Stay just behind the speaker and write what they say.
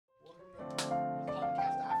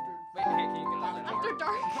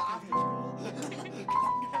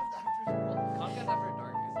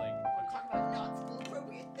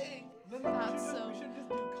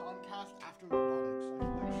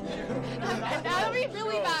That'll be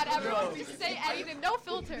really bad. Everyone just say anything, no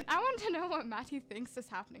filter. I want to know what Matthew thinks is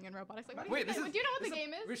happening in robotics. Like, Wait, do you know what the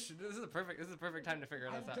game is? This is the perfect time to figure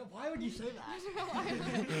this out. Why would you say that?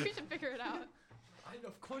 We should figure it out.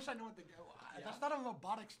 Of course I know what the game. That's not a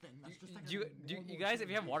robotics thing. That's just like you guys, if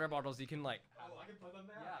you have water bottles, you can like. Oh, I can put them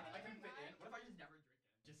there. Yeah. I can fit in. What if I just never drink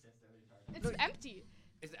it? Just sits there the entire time. It's empty.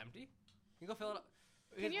 Is it empty? You can go fill it up.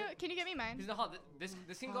 Can you get me mine? This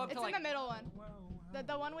can go up It's to like. in the middle one.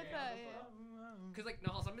 The one with the. Cause like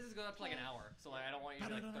no, some businesses go up to like an hour, so like I don't want you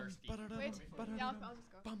to be like thirsty. Wait, yeah, I'll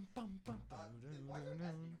just go. Why are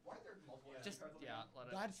there multiple? Just yeah,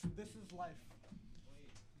 let it. This is life.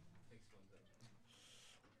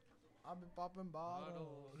 I've been popping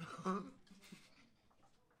bottles. I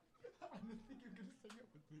didn't think you were gonna sing it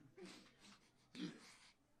with me.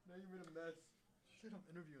 Now you made a mess. Shit, I'm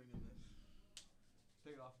interviewing in this.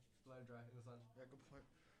 Take it off. Let it dry in the sun. Yeah, good point.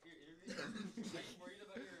 Your interview? Are you worried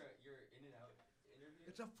about your in and out interview?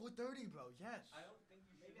 It's at 4:30, bro. Yes. I don't think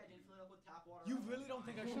you should. Maybe I didn't fill it up with tap water. You really don't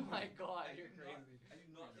think I should? Oh my god, you're crazy. I do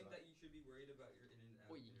not think that you should be worried about your in and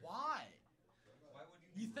out. Why? Why would you?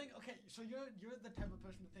 You think? Okay, so you're the type of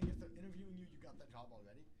person to think if they're interviewing you, you got that job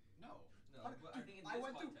already? No. But But I think in this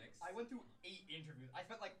context. I went through 8 interviews. I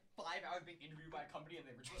spent like 5 hours being interviewed by a company and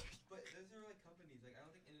they rejected me. But those are like companies. Like I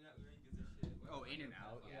don't think In and Out really gives a shit. Oh, In and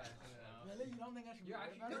Out. Yeah. Really? You don't think I should? You're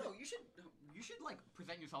be actually- about No, you should like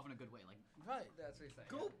present yourself in a good way. Like Right. That's what you're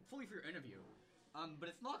saying. go fully for your interview.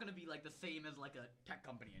 But it's not gonna be like the same as like a tech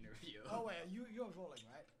company interview. Oh wait, you're rolling,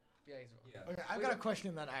 right? Yeah, he's wrong. Yeah. Okay, I've got a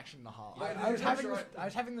question that action Nihal. Yeah, I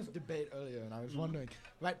was having this debate earlier, and I was wondering,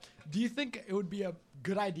 right? Do you think it would be a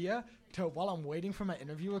good idea to, while I'm waiting for my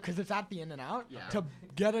interviewer, because it's at the In and Out, Yeah. to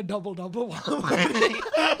get a double while I'm waiting?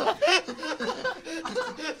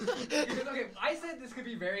 Okay, I said this could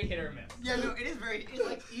be very hit or miss. Yeah, no, it is very. It's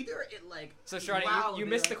like either it like. So Sharanya, wow, you they're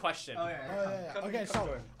missed the like- question. Oh yeah. Oh, yeah. Come- Okay, come so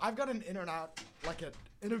to it. I've got an In and Out, like an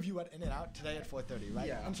interview at In and Out today at 4:30, right?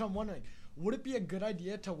 Yeah. And so I'm wondering, would it be a good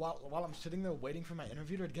idea to while I'm sitting there waiting for my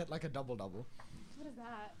interview to get like a double? What is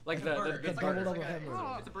that? Like It's a bird. the It's double like a- double it's like a-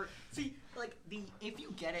 hamburger. It's a bird. See, like if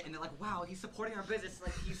you get it and they're like, wow, he's supporting our business,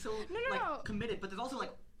 like he's so No. committed. But there's also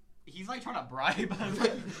like, he's like trying to bribe us.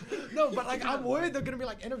 Like, No, but like I'm worried they're gonna be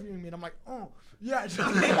like interviewing me, and I'm like, oh yeah.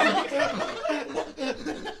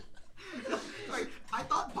 Like, I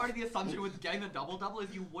thought part of the assumption with getting the double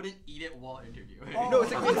is you wouldn't eat it while interviewing. Oh. No,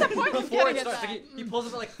 it's like What's the point of before getting it it starts. that? Like he pulls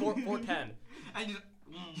up at like 4:10. And you just.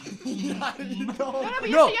 You No, but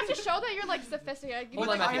No. you have to show that you're like sophisticated. You Hold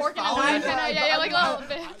need on, like a Matthew. fork and a Follow knife it. and yeah, like a little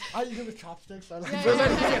bit. I eat it with chopsticks. I like Yeah, But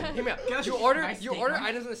yeah. hear me out. Can I You just order nice you steak order knife?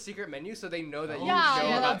 items in the secret menu so they know that you Yeah, know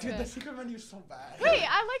yeah, about that's dude, it. the secret menu is so bad. Wait,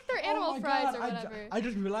 I like their Oh animal my fries God, or whatever. I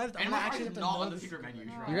just realized I'm Animal gonna fries actually is have to not know on the this. secret menu.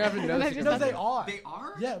 No. Sharanya. You're gonna have to know No, the just secret No, doesn't- they are. They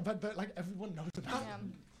are? Yeah, but like everyone knows about Damn.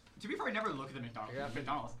 them. To be fair, I never look at the McDonald's. Yeah.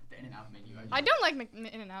 McDonald's, the In-N-Out menu. I don't like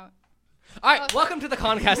In and Out. All right, welcome to the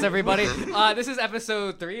Concast, everybody. This is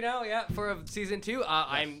episode 3 now, yeah, for season 2.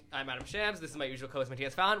 I'm Adam Shams. This is my usual co-host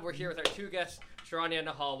Matthias Fallon. We're here with our 2 guests, Sharanya and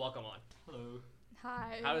Nihal. Welcome on. Hello.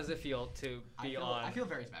 Hi. How does it feel to be on? I feel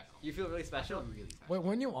very special. You feel really I special? feel really special. Wait,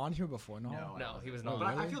 weren't you on here before? No. No, he was Oh, not. But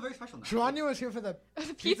I really? feel very special now. Sharanya was here for the.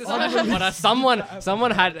 Pizza Pizza. special, but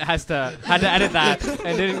someone had to edit that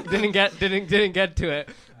and didn't get to it.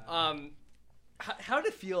 How did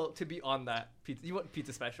it feel to be on that pizza? You want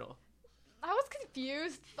pizza special? I was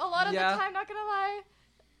confused a lot of Yeah. the time, not gonna lie.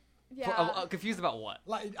 Yeah. Confused about what?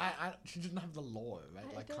 Like, she didn't have the lore,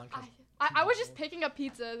 right? Like, conscious. I was just picking up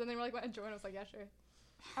pizzas and they were like, want to join? I was like, yeah, sure.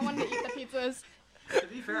 I wanted to eat the pizzas. To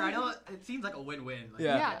be fair, I know it seems like a win-win. Like,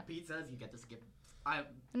 Yeah. You get pizzas, you get to skip.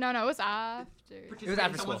 No, it was after. Participate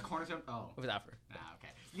after in someone's school. cornerstone. Oh. It was after. Okay.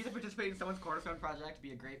 You get to participate in someone's cornerstone project,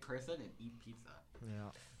 be a great person, and eat pizza. Yeah.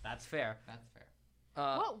 That's fair. That's fair.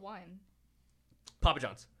 What one? Papa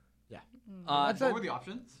John's. That's What it. were the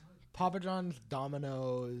options? Papa John's,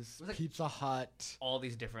 Domino's, Was it- Pizza Hut, All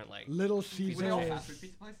these different like. Little Were they all Caesars. fast food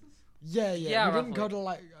pizza places? Yeah. Yeah, We didn't go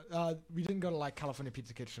roughly. to we didn't go to like California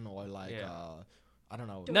Pizza Kitchen or like Yeah. I don't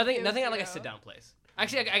know. Nothing at like a Yeah. sit down place.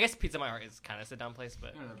 Actually, I guess Pizza My Heart is kind of a sit down place,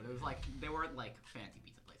 but No, but it was like they weren't like fancy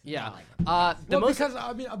pizza places. yeah. Not like The Well, most because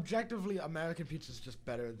I mean, objectively, American pizza is just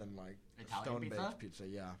better than like Italian stone-baked pizza.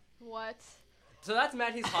 Yeah. What? so that's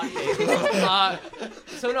Matty's hot take.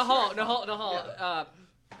 So Nihal,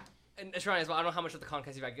 and Sharanya as well. I don't know how much of the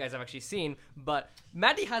Concast you guys have actually seen, but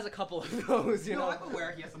Matty has a couple of those. You No, know. I'm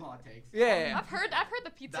aware he has some hot takes. Yeah. I've heard the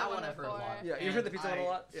pizza That one one I've heard a before. lot. Yeah, you've heard the pizza one a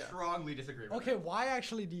lot? I Yeah. strongly disagree with Okay, that. why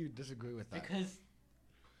actually do you disagree with that? Because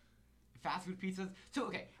fast food pizzas. So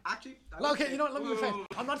okay, actually. Okay, you know what? Let me rephrase.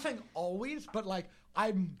 I'm not saying always, but like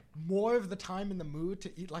I'm more of the time in the mood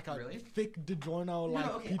to eat like a thick DiGiorno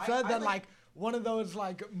like pizza than like one of those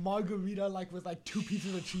like margarita like with like 2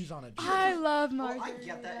 pieces of cheese on it. I love Well, margarita. I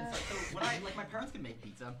get that. And so when my parents can make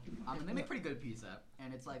pizza, and they make pretty good pizza,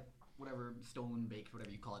 and it's like whatever stone baked,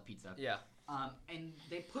 whatever you call it, pizza. Yeah. And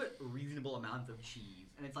they put reasonable amounts of cheese,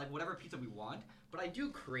 and it's like whatever pizza we want. But I do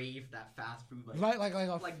crave that fast food,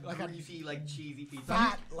 like greasy, like cheesy pizza.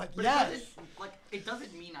 Fat, like but it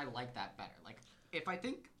doesn't mean I like that better. Like if I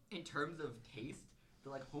think in terms of taste, the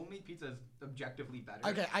like homemade pizza is objectively better.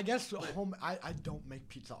 Okay, I guess I don't make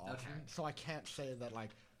pizza often, so I can't say that like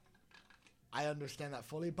I understand that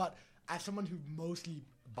fully. But as someone who mostly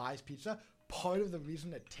buys pizza, part of the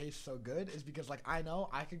reason it tastes so good is because like I know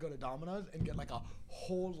I could go to Domino's and get like a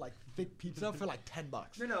whole like thick pizza for like $10.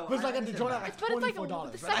 No, but it's like a DiGiorno at like But it's like $24.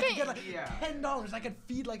 the Right? I could second- get like $10. I could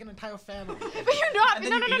feed like an entire family. But you're not. And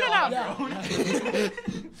then No. you eat it on your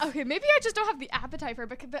own. Okay, maybe I just don't have the appetite for it,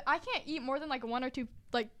 but I can't eat more than like 1 or 2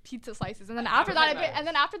 like pizza slices, and then after that,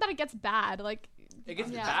 it gets bad. Like It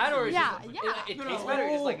gets Yeah. bad, or is Yeah, it, yeah. it tastes better, or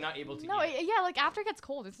you're just like not able to no, eat? like after it gets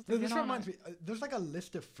cold, it's just like, This I don't reminds know. me. There's like a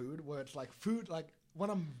list of food where it's like food like when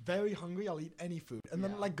I'm very hungry, I'll eat any food, and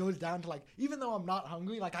then it like goes down to like even though I'm not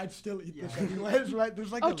hungry, like I'd still eat this anyways, right?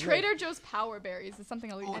 There's like Oh, a list. Trader Joe's Power Berries is something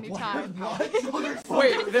I'll eat anytime.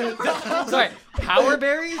 Wait, sorry, power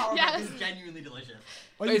berries? Yes. It's genuinely delicious.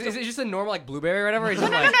 Is it just a normal like blueberry or whatever? Or is it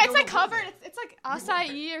No, like, it's like covered. It's like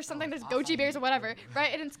acai or something. There's goji berries or whatever,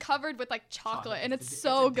 right? And it's covered with like chocolate, and it's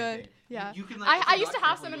so good. Yeah. You can, like, if I you're used to not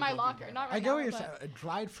have careful, some in you'll my go locker. through Not I right get now. what you're but- saying.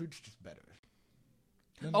 Dried fruit's just better.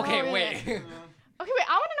 Okay, Oh, wait. yeah. Okay, wait.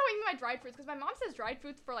 I want to know what you mean by dried fruits because my mom says dried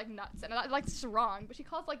fruits for like nuts, and like it's wrong. But she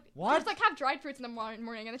calls like What? Just like have dried fruits in the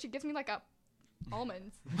morning, and then she gives me like a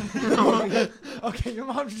almonds. Okay, your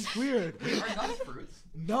mom's just weird. Are nuts fruits?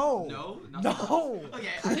 No. No? Not No. Okay,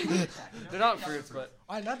 I can check. They're not fruits, but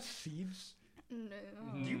Are nuts seeds? No.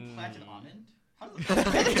 Do you plant an almond? How does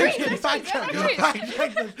Fact check. They're trees. Fact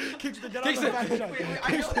check this. Kickster, get on the Kickster. fact check. Wait,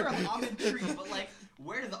 I know there are almond trees, but like,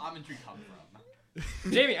 where does the almond tree come from?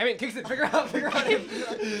 Jamie, I mean, Kingston, figure out where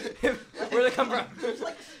they come from. Just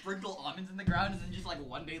like sprinkle almonds in the ground, and then just like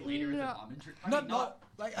one day later it's an No. almond tree. No,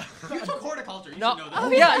 like. You took horticulture. You No. should know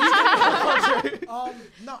that. Oh, Yeah,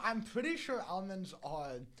 No, I'm pretty sure almonds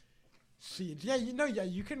are seeds. Yeah,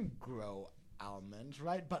 you can grow almonds,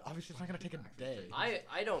 right? But obviously it's not gonna take a day.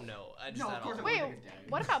 I don't know. I just No, at of course all. it Wait, won't take a day.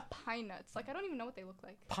 what about pine nuts? Like I don't even know what they look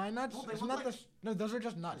like. Pine nuts? Well, they Isn't look that like- no, those are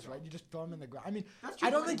just nuts, right? You just throw them in the ground. I mean, That's true,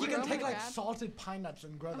 I don't but think you what can do take you like mean? salted pine nuts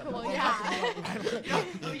and grow them. Well, Those yeah. have to be,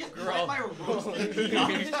 like, Let me just Grow. plant my roasted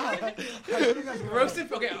peanuts. I think that's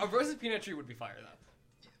Roasted, okay, a roasted peanut tree would be fire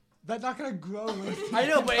though. That's not gonna grow. roasted I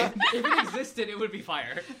know, but peanuts. if it existed, it would be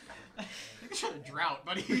fire. You should have drought,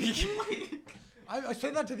 buddy. I say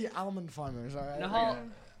that to the almond farmers, all right? Nihal,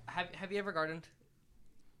 have you ever gardened?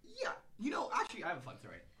 Yeah, you know, actually, I have a fun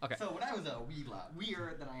story. Okay. So when I was a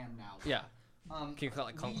weirder than I am now. Yeah. Can Can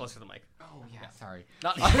you come closer to the mic? Oh yeah, sorry.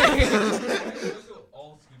 Not.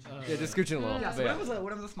 All scooching. Yeah, just scooching a little. Yeah, but so yeah.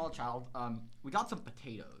 when I was a small child, we got some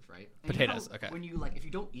potatoes, right? And Potatoes, you know, okay. When you like, if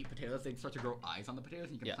you don't eat potatoes, they start to grow eyes on the potatoes,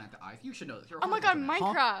 and you can Yeah. plant the eyes. You should know this. You're a Oh my god, horticulture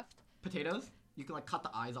man. Minecraft. Potatoes. You can like cut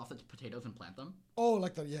the eyes off the potatoes and plant them. Oh,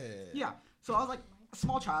 like the yeah. Yeah. So I was like a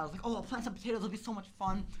small child. I was like, oh, I'll plant some potatoes. It'll be so much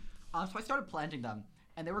fun. So I started planting them,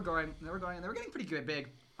 and they were growing, and they were getting pretty big.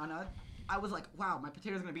 And I was like, wow, my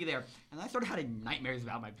potatoes are gonna be there. And then I started having nightmares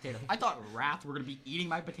about my potatoes. I thought rats were gonna be eating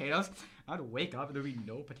my potatoes. I'd wake up and there'd be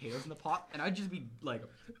no potatoes in the pot, and I'd just be like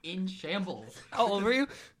in shambles. How old were you?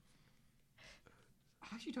 I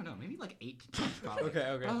actually don't know. Maybe like 8 to 10 probably.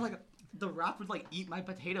 Okay. But I was like, the rat would like eat my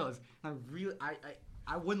potatoes, and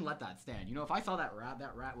I wouldn't let that stand. You know, if I saw that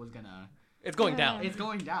rat was gonna. It's going down. It's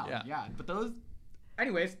going down. Yeah. Yeah. But those.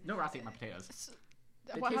 Anyways, no rats ate my potatoes.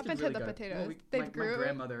 They What tasted happened to really the good. potatoes? Well, They my grew.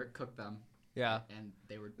 grandmother cooked them, Yeah. and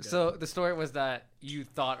they were good. So the story was that you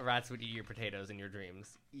thought rats would eat your potatoes in your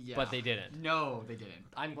dreams, yeah. but they didn't. No, they didn't.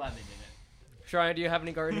 I'm glad they didn't. Sharanya, do you have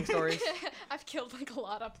any gardening stories? I've killed like a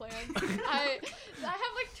lot of plants. I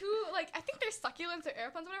have like 2 like I think they're succulents or air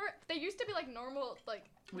plants or whatever. They used to be like normal like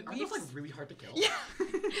Wait, are leaves. those like really hard to kill? Yeah.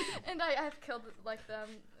 And I've killed like them.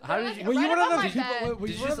 How They're, did like, you- Were you right one of above those my people? bed. Were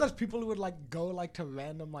Did you you one of just- those people who would like go like to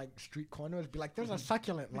random like street corners, be like, "There's a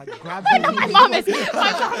succulent," and, like grab I it. know my mom is.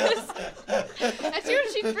 My mom is. And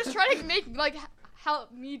she first tried to make like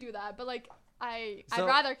help me do that, but like I'd So-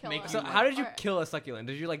 rather kill make her. So you, how did you Alright. kill a succulent?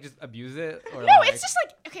 Did you like just abuse it? Or No, like... it's just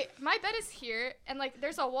like okay, my bed is here, and like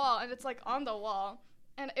there's a wall, and it's like on the wall,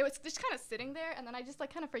 and it was just kind of sitting there, and then I just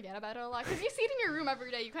like kind of forget about it a lot. Cause you see it in your room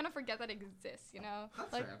every day, you kind of forget that it exists, you know?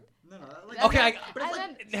 That's Like, fair. No, like, And Okay, then- but it's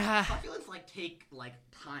and like then- succulents like take like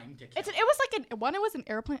time to kill. it was like one. It was an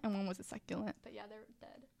airplane, and one was a succulent. But yeah, they're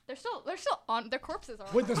dead. They're still on. Their corpses are.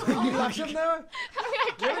 Wait, there's on. you left them there? I mean,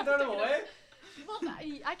 I You haven't can't thrown them do it. away? Well,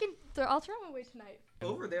 I can. I'll throw them away tonight.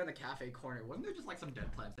 Over there in the cafe corner, wasn't there just like some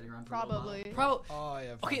dead plants sitting around? For a little while? Probably. Bro, Oh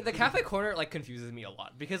yeah. okay, the cafe corner like confuses me a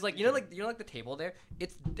lot because like you know like the table there,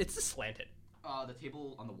 it's just slanted. The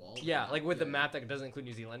table on the wall. Yeah, like with the map that doesn't include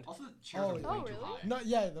New Zealand. Also, the chairs Oh, are way Oh, too really? high. No,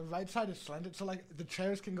 yeah, the right side is slanted, so like the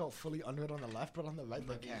chairs can go fully under it on the left, but on the right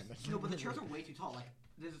they can't. No, but the chairs are way too tall. Like,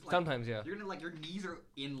 there's like Sometimes, yeah. you're gonna like your knees are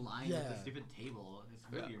in line with the Yeah. stupid table. It's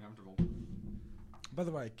really uncomfortable. By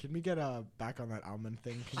the way, can we get back on that almond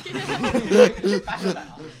thing? You still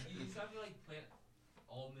have to like plant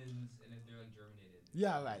almonds and if they're like germinated.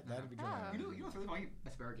 Yeah, right. That'd be good. Ah. You know what's really funny?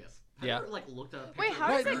 Asparagus. Have Yeah. you ever, like looked up? Wait, pictures how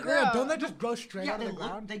of does Right, it asparagus? grow? Don't they just grow straight Yeah, out they of the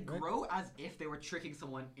ground? they Right? grow as if they were tricking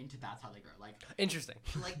someone into that's how they grow. Like, Interesting.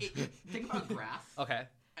 think about grass. Okay.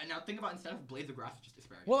 And now think about instead of blades of grass, it's just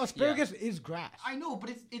asparagus. Well, asparagus is grass. I know, but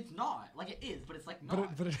it's not. Like it is, but it's like But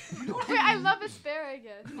not. it, You know what Wait, I mean? love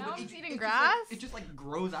asparagus. No, Now but I'm it- eating it grass. It just like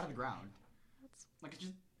grows out of the ground. Like it's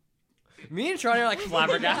just. Me and Sharanya are like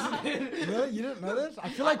flabbergasted. really? You didn't know this? I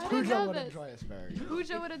feel I like didn't Pooja know would this. enjoy asparagus.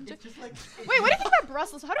 Pooja would enjoy. It's just like. Wait, what do you think about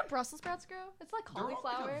Brussels? How do Brussels sprouts grow? It's like They're all like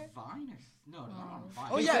cauliflower. a vine or no, not on a vine.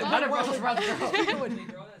 Oh yeah, How do wait, Brussels wait, sprouts wait, grow? wait, They wait.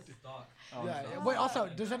 grow as stalk. Oh, Yeah. so- Wait. Also,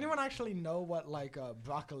 does anyone actually know what like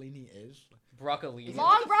broccolini is? Broccoli. Is it Long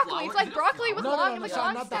like a broccoli. flower? It's Is like it a broccoli with flower? long, like sorry,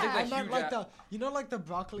 long not that. It's I like stems. meant huge like like the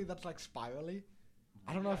broccoli that's like spirally.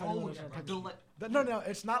 I don't know if anyone Oh, knows what I'm talking the about. like. No,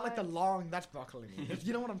 it's not like the What? long. That's broccoli.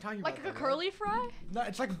 You know what I'm talking Like about? a though, curly fry? right? No,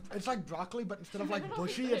 it's like broccoli, but instead of like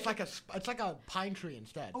bushy, it's like a pine tree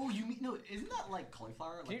instead. Oh, you mean no? Isn't that like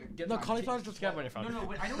cauliflower? Can you Like get No, my- cauliflower's just Get up on white. your phone. no,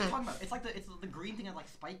 wait, I know what you're talking about. It's like the green thing that's like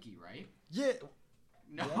spiky, right? Yeah.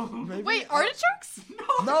 No. Yeah, maybe. Wait, artichokes?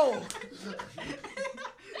 No.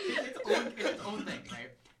 it's its own thing, right?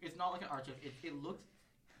 It's not like an artichoke. It looks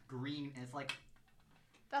green and it's like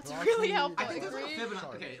That's Broccoli- really helpful. I think there's like a Green. Fibonacci.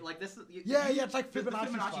 Sorry. Okay, like this. Yeah, it's like the Fibonacci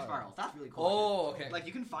Fibonacci spirals. That's really cool. Oh, okay. Like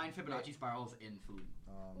you can find Fibonacci spirals in food.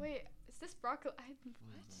 Wait, is this broccoli?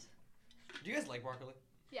 What? Do you guys like broccoli?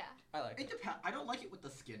 Yeah. I like It it. depends. I don't like it with the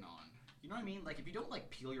skin on. You know what I mean? Like if you don't like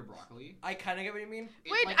peel your broccoli. I kind of get what you mean.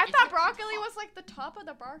 Wait, like, I it's thought like broccoli top. was like the top of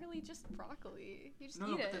the broccoli, just broccoli. You just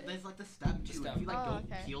No, eat but it. there's like the stem too. stem. If you like Oh,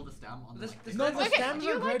 don't okay. peel the stem on This- like, this- No, Like- the Okay, stems do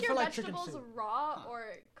you are great like your for like chicken vegetables soup. raw Huh. or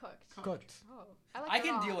cooked? Cooked. Oh, I like I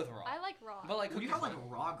can raw. deal with raw. I like raw. But like, Would you cookies have like fine.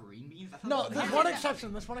 raw green beans? That sounds No, like- there's I one like that.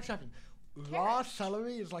 exception. There's one exception. Raw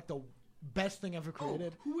celery is like the best thing ever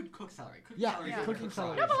created. Oh, who would cook celery? Cooking Yeah, celery is yeah. good cooking for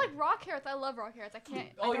celery. No, but fries. like raw carrots, I love raw carrots. I can't.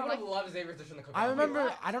 Oh, I you don't would like. love Xavier's dish in the cooking. I remember.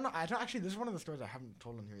 what? I don't know. Actually, this is one of the stories I haven't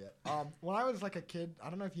told on here yet. When I was like a kid,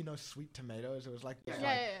 I don't know if you know sweet tomatoes. It was like this, Yeah,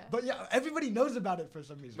 like- yeah. But yeah, everybody knows about it for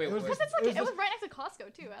some reason. Wait, it was where? this, Because it's like it was it was this- right next to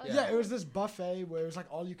Costco too. I like yeah, it was this buffet where it was like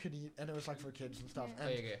all you could eat, and it was like for kids and stuff. Yeah. Oh,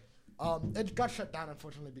 And yeah, okay. it got shut down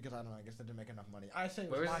unfortunately because I don't know. I guess they didn't make enough money. I say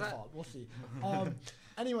it was Where was my this at? fault. We'll see.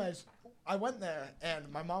 Anyways, I went there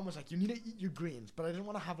and my mom was like, "You need to eat your greens," but I didn't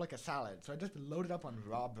want to have like a salad, so I just loaded up on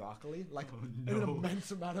raw broccoli, like an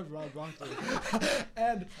immense amount of raw broccoli.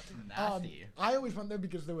 And Nasty. I always went there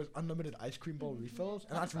because there was unlimited ice cream bowl refills,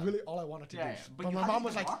 and that's really all I wanted to Yeah, do. yeah, but But you my had to mom eat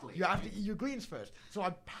was the like, broccoli. "You have to eat your greens first." So I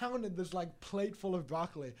pounded this like plate full of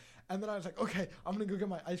broccoli, and then I was like, "Okay, I'm gonna go get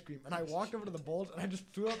my ice cream." And I walked over to the bowls, and I just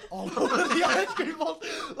threw up all over the ice cream bowls,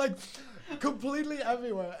 like completely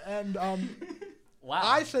everywhere. And Wow.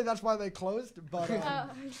 I say that's why they closed. But Uh,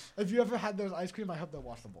 if you ever had those ice cream, I hope they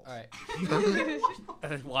wash the bowls. All right.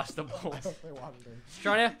 Wash the I bowls. hope they wash them.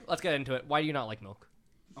 Sharanya, let's get into it. Why do you not like milk?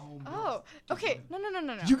 oh, okay. No.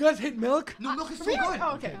 You guys hate milk? No, milk is so Really? good.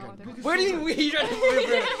 Oh, okay. Okay, Oh, good. they're Milk good. is Where do so you good. mean we trying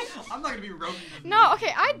to I'm not gonna be roasting. No,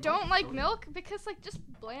 okay, I don't like milk because like just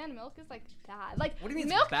bland milk is like bad. Like What do you mean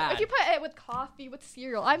it's milk? bad? If you put it with coffee, with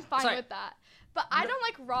cereal, I'm fine Sorry. with that. But I don't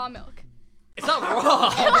like raw milk. It's not I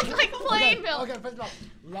raw. like plain milk. Okay, first of all,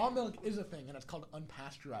 raw milk is a thing, and it's called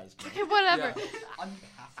unpasteurized milk. Okay, whatever.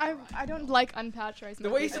 I I don't like unpasteurized The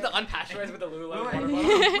milk. way you said the unpasteurized with the Lululemon water Wait,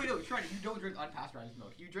 bottle. wait, no, Sharanya, you don't drink unpasteurized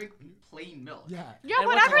milk. You drink plain milk. Yeah. Yeah, And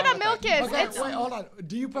what's whatever wrong the with milk that? is. Okay, It's wait, hold on.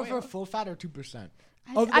 Do you prefer Wait. full fat or 2%?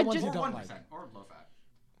 I- Of the I ones just- you Or don't 1% like. or low fat.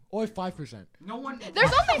 or 5%. No one.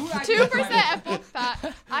 There's only Who actually 2% likes at full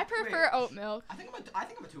fat. I prefer oat milk. I think I'm a 2%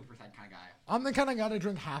 kind of guy. I'm the kind of guy to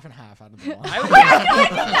drink half and half out of the one.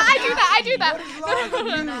 I do that.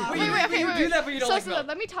 You do that, but you don't like milk.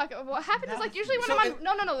 Let me talk. What happens is like usually when So I'm if- on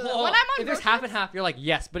when I'm on If there's road half trips- and half, you're like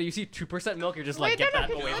yes, but you see 2% milk, you're just like Wait, get that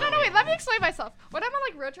no, away no, from no, me. wait. Let me explain myself. When I'm on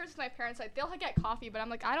like road trips with my parents, like they'll get coffee, but I'm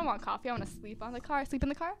like, I don't want coffee. I want to sleep on the car. Sleep in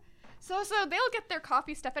the car. So they'll get their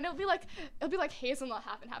coffee stuff, and it'll be like hazelnut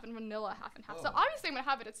half and half and vanilla half and half. So Oh. obviously I'm gonna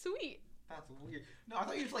have it. It's sweet. That's weird. No, I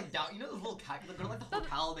thought you just like down. You know those little cats that go to like the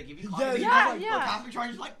hotel, they give you coffee. Yeah, they give yeah, you, like, yeah. little coffee jar,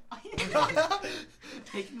 and you're just like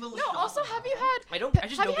taking the little. No. shot. Also, have you had? I don't. I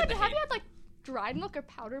just have don't you get the had? Have hate. you had like dried milk or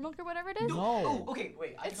powdered milk or whatever it is? No. Oh, okay,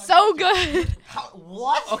 wait. I It's thought so you- good. How,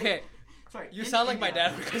 what? Okay, Sorry. you in sound like my India-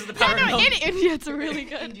 dad because of the Yeah, powdered no, milk. in India it's Okay, really in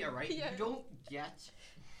good. India, right? Yeah. You don't get.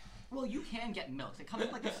 Well, you can get milks. It comes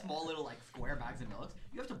in like the small little like square bags of milks.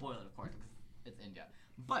 You have to boil it, of course, because it's India.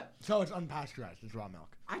 But So it's unpasteurized. It's raw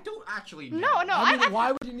milk. I don't actually know. No, I mean, I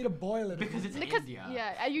why would you need to boil it? Because it's because India.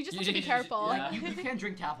 yeah, you just have to be You- careful. yeah. Like you can't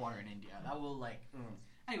drink tap water in India. That will like.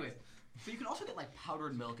 Anyways, so you can also get like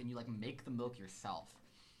powdered milk, and you like make the milk yourself.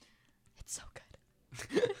 It's so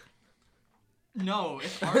good. No,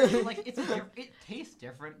 it's hard. To, like it tastes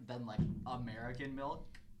different than like American milk.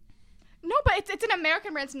 No, but it's an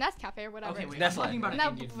American brand. It's Nescafe or whatever. Okay, wait. Nestle. I'm talking about an No,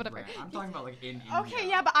 Indian whatever. brand. I'm talking about like in India. Okay,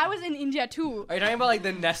 yeah, but I was in India too. Are you talking about like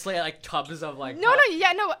the Nestle like tubs of like? No,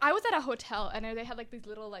 I was at a hotel and they had like these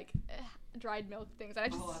little like dried milk things, and I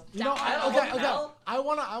just Oh, You know, downed I it. don't okay, know. okay. Hell? I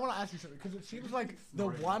wanna ask you something because it seems like the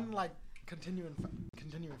Snorting. one like continuing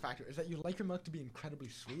factor is that you like your milk to be incredibly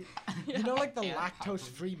sweet. You know, like the And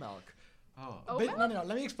lactose-free milk. Oh. Oh, But, no.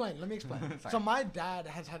 Let me explain. Sorry. So my dad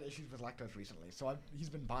has had issues with lactose recently, so he's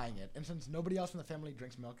been buying it. And since nobody else in the family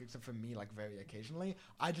drinks milk except for me, like very occasionally,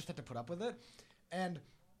 I just had to put up with it. And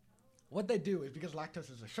what they do is because lactose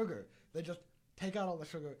is a sugar, they just take out all the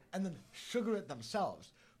sugar and then sugar it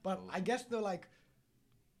themselves. But I guess they're like,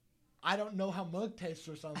 I don't know how milk tastes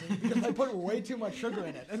or something because they put way too much sugar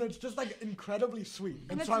in it, and it's just like incredibly sweet.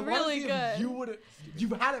 And so it's I wanna really see good. if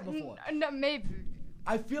you've had it before. No, maybe,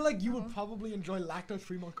 I feel like you would probably enjoy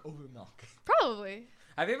lactose-free milk over milk. probably.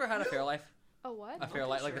 Have you ever had a Fairlife? A what? A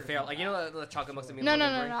Fairlife, like the Fair, like you know the chocolate milk that means No,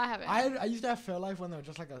 I haven't. I used to have Fairlife when they were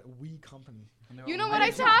just like a wee company. You know what I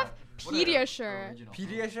used to have? What are the Pediasure. original-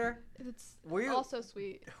 Pediasure? It's Were you also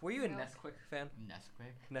sweet. were you a milk. Nesquik fan?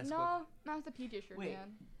 Nesquik. Nesquik. No, I was a Pediasure Wait.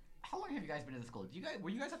 fan. How long have you guys been in the school? Were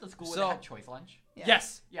you guys at the school where So- they had choice lunch? Yeah.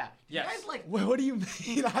 Yes. Yeah. Do Yes. You guys like. What do you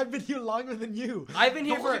mean? I've been here longer than you. I've been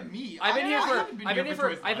here Don't for. look at me. I've been I here for. haven't been I've been here here for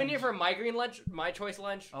for. choice I've been here lunch. for my green lunch, my choice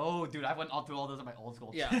lunch. Oh, dude, I went all through all those at my old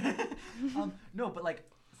school. Yeah. No, but like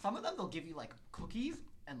some of them they'll give you like cookies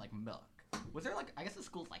and like milk. Was there like I guess the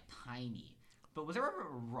school's like tiny, but was there ever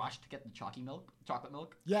a rush to get the chocolate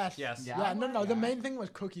milk? Yes. Yes. Yeah. No. The Yeah. main thing was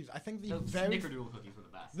cookies. I think The snickerdoodle cookies were the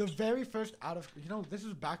best. the very first this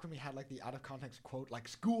is back when we had like the out of context quote, like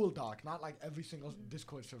school doc, not like every single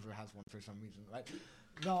Discord server has one for some reason, right?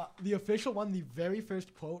 The official one, the very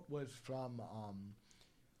first quote was from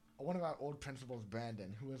one of our old principals,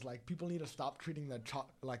 Brandon, who was like, people need to stop treating the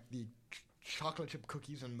chocolate chip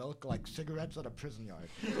cookies and milk like cigarettes at a prison yard.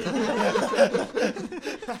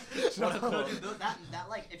 No, dude, that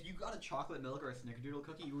like if you got a chocolate milk or a snickerdoodle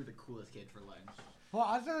cookie, you were the coolest kid for lunch.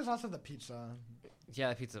 Well, there was also the pizza. Yeah,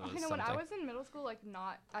 the pizza was You know, when I something. was in middle school, like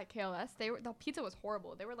not at KLS, the pizza was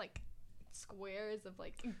horrible. They were like squares of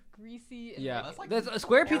like greasy. And, Yeah, That's like a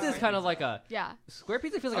square pizza is airplane kind of pizza. like a Yeah. square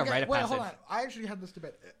pizza feels like a rite of wait, passage. hold on. I actually had this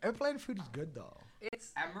debate. Airplane food is good though.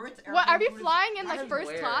 It's Emirates. What are we airplane food is flying in like kind of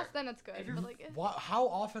first rare. class? Then it's good. If you're But like, How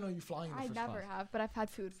often are you flying in the I first never class? have, but I've had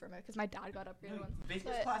food from it because my dad got upgraded once.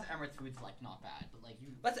 Business But- class Emirates food's like not bad, but like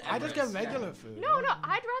you. That's I just get Emirates, regular yeah. food. No, I'd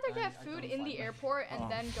rather I get food don't in fly the them. airport and Oh.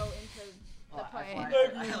 then go into the I plane.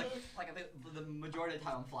 fly, the majority of the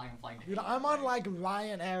time I'm flying to Dude, Asia, I'm on right? like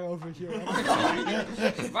Ryanair over here.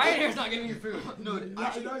 Ryanair's not giving you food. No, Yeah,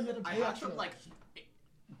 actually, I know, you had to I pay had extra. some like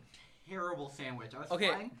terrible sandwich. I was Okay,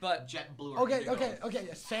 flying but- JetBlue. Or Indigo. Okay.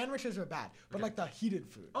 Yeah, sandwiches are bad, but Okay. like the heated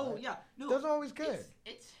food. Oh right? yeah, no. Those are always good.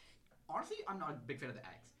 It's honestly, I'm not a big fan of the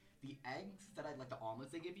eggs. The eggs that I like, the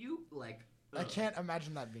omelets they give you, like. I ugh. can't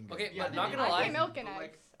imagine that being good. Okay, Yeah, but they not did. gonna I lie. say milk and But,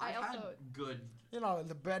 eggs. I've I had also good. You know,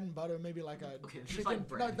 the bread and butter, maybe like a Okay, just chicken. like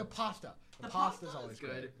No, bread. the pasta. The, The pasta's pasta always is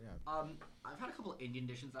good. Yeah. I've had a couple of Indian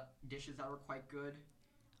dishes that were quite good.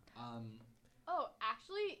 Oh,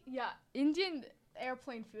 actually, yeah, Indian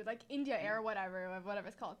airplane food, like India Air, whatever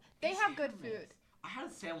it's called. They It's have good hit or miss. food. I had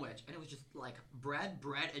a sandwich and it was just like bread,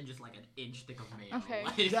 and just like an inch thick of mayo. Okay.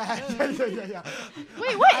 Like, Yeah.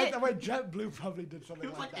 Wait, what? Wait, JetBlue probably did something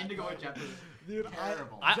it was like that. indigo and JetBlue. Dude,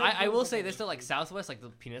 Terrible. I will say this though, like Southwest, like the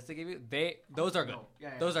peanuts they give you, those are good. No.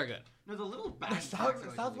 Yeah, Those are good. No, the little bags.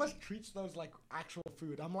 Southwest treats those like actual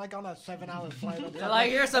food. I'm like on a 7-hour flight. They're like,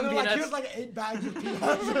 here's some and they're peanuts. Like, here's like 8 bags of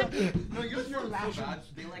peanuts. No, you're Your so rations. bad.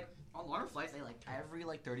 They like on water flights. They like every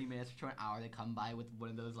like 30 minutes to an hour they come by with one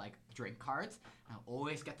of those like drink carts. And I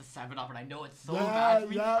always get the 7-Up, and I know it's so bad for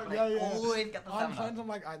me. But I always get the 7-Up. Sometimes I'm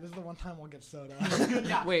like, alright, this is the one time I'll get soda.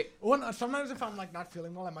 Yeah. Wait, Sometimes if I'm like not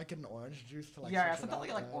feeling well, I might get an orange juice to like. Yeah, switch it sometimes I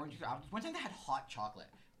get out, like orange juice. One time they had hot chocolate.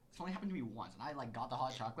 It's only happened to me once, and I like got the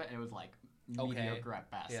hot chocolate, and it was like mediocre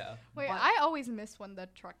at best. yeah. Wait, But- I always miss when the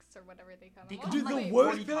trucks or whatever they come. They I'm come Dude, like, the like worst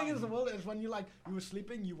 40 feeling in times. the world is when you were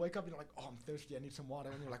sleeping, you wake up and you're like, oh, I'm thirsty, I need some water,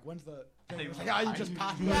 and you're like, when's the thing? They It's were like, like, you just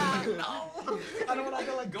passed. Yeah. No. I don't want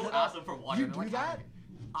to like Go get ask up. them for water. You They're do like, that?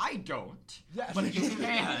 I don't. Yeah, But you See,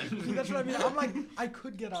 can. that's what I mean. I'm like, I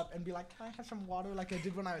could get up and be like, can I have some water like I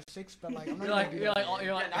did when I was 6, but like I'm not You're gonna like, do you're that. like, you're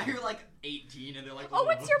Yeah, like. now you're like 18, and they're like, oh,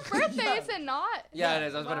 it's your birthday, Yeah. is it not? Yeah, it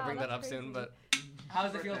is. I was about to Wow, bring that that's up soon, crazy. but how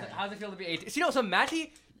does it feel? How does it feel to be 18? So, so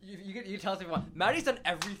Matty, you tell us if you want. Matty's done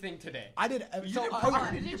everything today. I did. You So did I-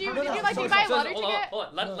 part. Did you No, no, like so- you buy a so- lottery hold on, ticket? hold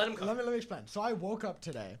on. Let him come. Let me explain. So I woke up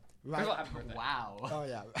today, First right? of all, happy birthday. Wow. Oh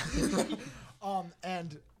yeah.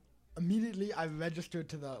 And immediately I registered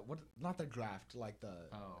to the not the draft, like the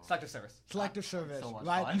Selective service. selective service, so much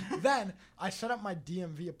right? fun. Then I set up my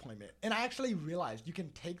DMV appointment, and I actually realized you can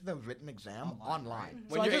take the written exam Online, online. right.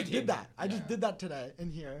 So When I you're just 18. did that. I just Yeah. did that today in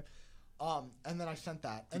here. And then I sent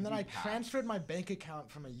that, and Did then you I pass? transferred my bank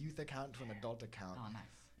account from a youth account to an adult account. Oh, nice.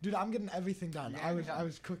 Dude, I'm getting everything done. Yeah, I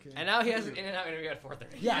was cooking. And now he has an in and out interview at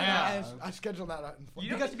 4:30. yeah, Yeah. I scheduled that out. You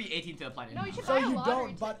don't get to be 18 to apply to No, you Nihal. should So buy a you lottery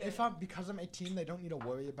don't, but ticket. because I'm 18, they don't need to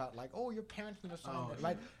worry about like, oh, your parents need to sign Oh, it,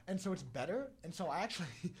 right? And so it's better. And so I actually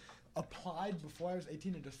applied before I was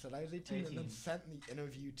 18 and just said I was 18, and 18. then sent the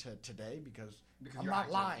interview to today because I'm you're not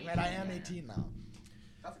actually lying, right? I 18, am yeah, 18 now.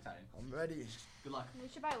 That's exciting. I'm ready. Good luck. We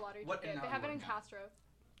should buy a lottery What ticket. in They our have it in world now? Castro.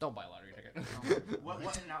 Don't buy a lottery ticket. What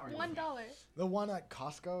in an hour? $1. The one at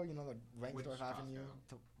Costco, you know, the Which Rangsdorf Avenue, Costco?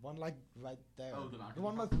 the one like right there. Oh, the mountain the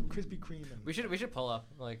one with Krispy Kreme. And we should pull up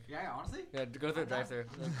like Yeah, honestly. yeah go through the drive-through.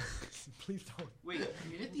 Please don't. Wait,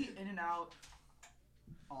 you hit the In and Out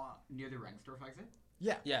near the Rengsdorf exit?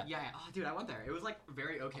 Yeah. Yeah. Yeah. Oh, dude, I went there. It was like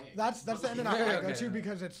very okay. That's But, the like, In-N-Out I go okay. to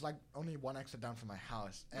because it's like only one exit down from my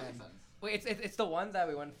house. That makes And sense. Wait, it's the one that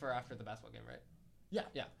we went for after the basketball game, right?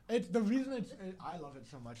 it's the reason I love it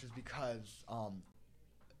so much is because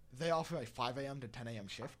they offer a 5 a.m. to 10 a.m.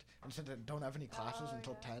 shift, and since I don't have any classes Oh,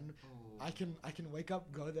 until yeah. 10, I can wake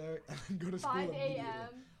up, go there, and then go to school 5 immediately. a.m.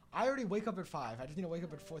 I already wake up at 5. I just need to wake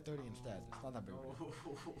up at 4:30 instead. It's not that big. of a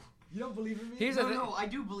deal. You don't believe in me? Here's the No, thing. no, I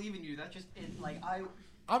do believe in you. That's just it. Like I'm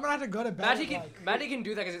gonna have to go to bed. Matty at, can like, Matty can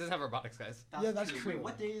do that because he doesn't have robotics, guys. Yeah, that's Wait, true.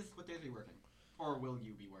 what days are you working? Or will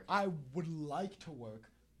you be working? I would like to work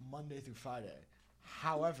Monday through Friday.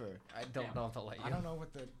 However, I don't know if they'll let you. I don't know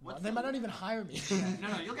what the. What's They the- might not even hire me. No,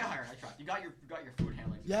 you'll get hired. I trust. You got your food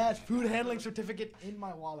handling. Yes, certificate. food handling certificate in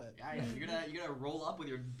my wallet. Yeah, you're gonna roll up with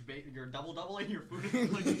your double and your food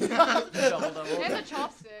handling. Double. And the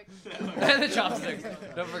chopsticks. And the chopsticks.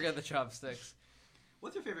 Don't forget the chopsticks.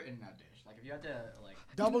 What's your favorite In-N-Out dish? Like if you had to like.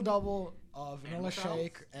 Double, vanilla with salt?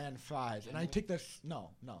 shake and fries. And I take this.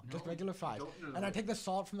 No, just regular fries. Don't- And I take the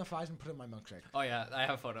salt from the fries and put it in my milkshake. Oh yeah, I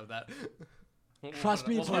have a photo of that. We'll Trust put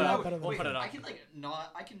me, it- it's we'll a put it lot up. better than We'll put it I up.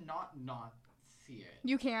 can not see it.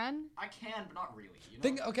 You can? I can, but not really. You know?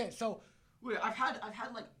 Think. Okay, so Wait, I've had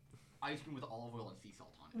like ice cream with olive oil and sea salt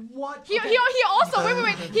on it. what? He, okay. he also,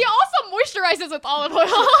 wait. He also moisturizes with olive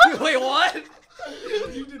oil. Wait, what?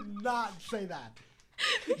 You did not say that.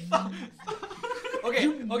 Okay,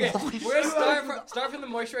 You okay. moisturize We're gonna with start from the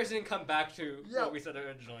moisturizing and come back to Yeah. what we said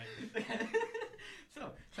originally.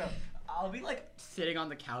 so I'll be like sitting on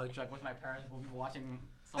the couch like with my parents. We'll be watching.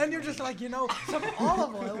 And you're just like, some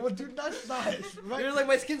olive oil would do that's nice, right? You're like,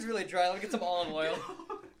 my skin's really dry. Let me get some olive oil.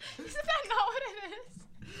 Isn't that not what it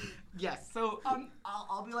is? Yes. So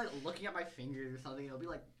I'll be like looking at my fingers or something. It'll be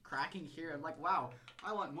like cracking here. I'm like, wow,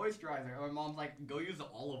 I want moisturizer. And my mom's like, go use the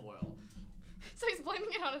olive oil. So he's blaming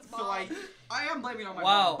it on his mom. So I am blaming it on my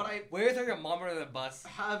Wow. mom, but I Where is your mom under the bus?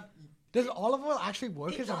 have. Does olive oil actually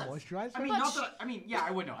work It as a does. moisturizer? I mean, But not that. Yeah,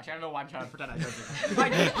 I would know. Actually, I don't know why I'm trying to pretend I don't do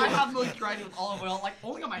that. I have moisturizer with olive oil, like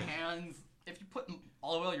only on my hands. If you put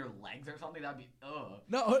olive oil on your legs or something, that'd be ugh.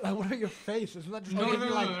 No, like, what about your face? Isn't that just gonna give you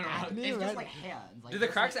like acne, It's right? just like hands. Like, Do the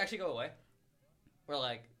just, cracks actually go away? Or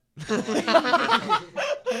like,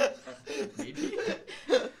 Maybe.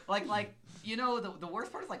 like the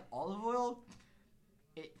worst part is like olive oil.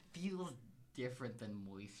 feels different than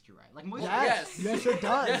moisturize. Like Well, moisturize. Yes, it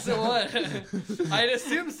does. Yes, it would. I'd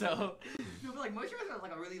assume so. No, but like moisturizer is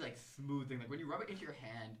like a really like smooth thing. Like when you rub it into your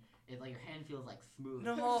hand, it like your hand feels like smooth.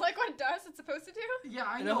 No. It's like what dust it's supposed to do. Yeah,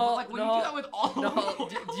 I No, know. But like when you do that with all No,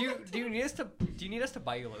 do you need us to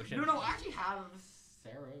buy you lotion? No, I actually have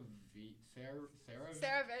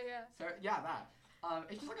Sarah, yeah, that.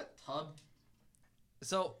 It's just like a tub.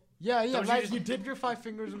 So Yeah, Don't you right. just- You dip your 5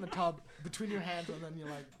 fingers in the tub between your hands, and then you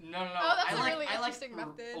like. No. Oh, that's I a like, really I like interesting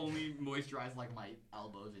method. only moisturize like my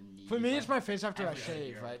elbows and knees. For me, like, it's my face after I every other shave,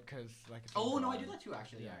 year. right? Because like. It's Oh all no, I dry. do that too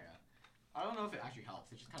actually. Yeah. I don't know if it actually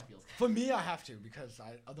helps. It just kind of feels. For me, I have to because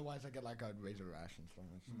otherwise I get like a razor rash and stuff.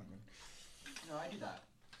 It's not good. No, I do that.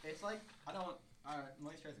 It's like I don't.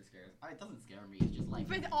 Moisturizer scares. It doesn't scare me. It's just like.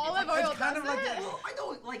 But it's olive like, oil it's kind does of like it? Well, I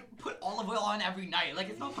don't like put olive oil on every night. Like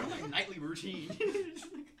it's not part of my nightly routine.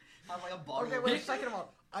 Just, like, have like a bottle. Okay, of wait a it. second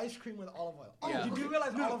about ice cream with olive oil. Oh, Yeah. you do Okay.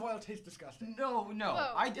 realize No. olive oil tastes disgusting? No,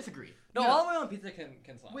 Whoa. I disagree. no, olive oil on pizza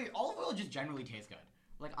can slap. Wait, olive oil just generally tastes good.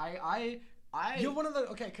 Like You're one of the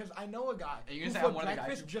because I know a guy Are you who gonna say for I'm one of the guys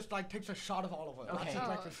breakfast who- just like takes a shot of olive oil. Okay. That's his Oh.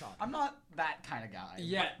 breakfast shot. I'm not that kind of guy.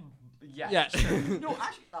 Yeah. Yeah. Yeah. No,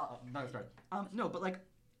 actually, no, sorry. No, but like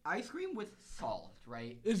ice cream with salt,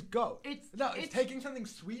 right? Is go. It's It's taking something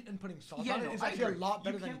sweet and putting salt Yeah, on it. no, It's I actually a agree. lot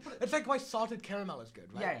better You than. can't put it- It's like why salted caramel is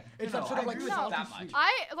good, right? Yeah, It's no, that sort I of like agree with salty that much. sweet.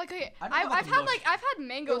 Okay, I don't know about the most. I've had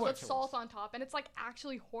mangoes It with works, it salt works. on top, and it's like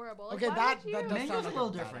actually horrible. Like, Okay, why that- would you? that does Mango's sound a like little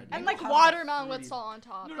a bad different. idea. And Mango like has, watermelon with fruity- salt on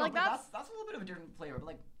top. No, like but that's that's a little bit of a different flavor. But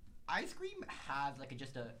like ice cream has like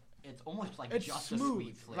it's almost like It's just a smooth,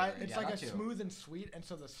 sweet flavor. right? It's Yeah, like that a too. smooth and sweet, and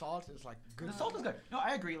so the salt is like good. The salt is good. No,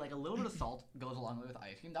 I agree. Like a little bit of salt goes a long way with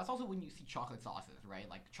ice cream. That's also when you see chocolate sauces, right?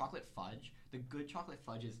 Like chocolate fudge. The good chocolate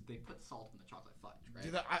fudge is they put salt in the chocolate fudge, right?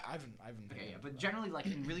 Do that, I haven't. Okay, yeah, but generally, like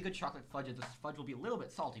in really good chocolate fudges, the fudge will be a little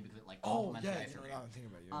bit salty because it like Oh complements yeah, the ice you know, cream. now I'm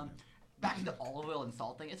thinking about you. Um, back to the olive oil and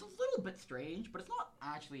salt thing. It's a little bit strange, but it's not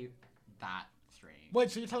actually that strange. Wait,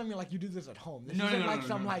 so you're telling me like you do this at home? This No, isn't no, no, like no,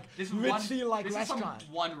 some no. like This is ritzy like this restaurant. Is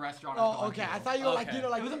some one restaurant. I've Oh, gone okay. to. I thought you were like, Okay. you know,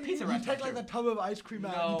 like it was a pizza you restaurant. take like the too. tub of ice cream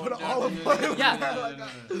out and No, you put no, olive no, oil. no, Yeah. no, no, like no,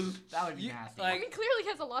 that. no, no. That would be You- nasty. like- I mean, clearly he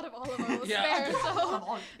has a lot of olive oil Yeah. spare.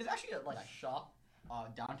 So There's actually like a shop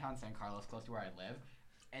downtown San Carlos, close to where I live,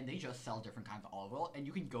 and they just sell different kinds of olive oil, and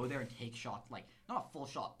you can go there and take shots, like not a full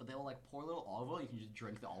shot, but they'll like pour a little olive oil. You can just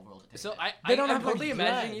drink the olive oil to taste So it. They I'm don't have, like, totally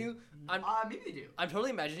imagining bread. you. Maybe they do. I'm totally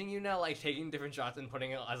imagining you now, like taking different shots and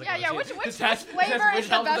putting it as like yeah, a yeah. machine Which to test flavor which is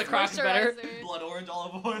the helps best the cracks better. moisturizer? Blood orange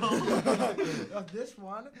olive oil. This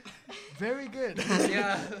one, very good.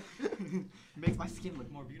 Yeah. Makes my skin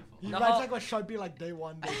look more beautiful. He No. writes like what should be like day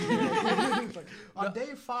 1, day 2. It's like, on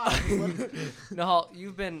day 5. Nihal,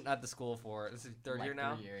 you've been at the school for this is third Like year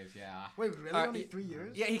now. 3 years, yeah. Wait, really? Alright, Only 3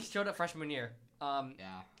 years? Yeah, he showed up freshman year. Yeah.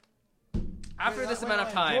 After Wait, this wait, amount of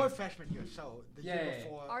wait, time. Your freshman year, so the Yeah, year yeah, yeah.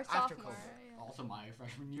 before, Our after sophomore. COVID. Yeah. Also my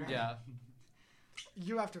freshman year. Yeah.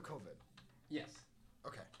 Year after COVID. Yes.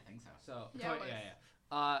 Okay. I think so. So Yeah, it was.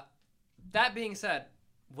 yeah. That being said,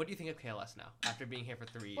 what do you think of KLS now after being here for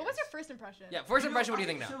 3 years? What was your first impression? Yeah, first You know, impression. What do you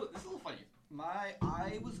think now? So this is a little funny.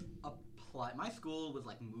 I was my school was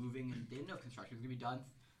like moving and didn't know if construction was gonna be done.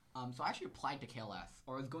 So I actually applied to KLS,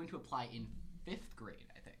 or I was going to apply in 5th grade,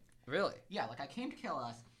 I think. Really? Yeah, like I came to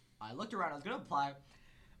KLS, I looked around, I was gonna apply.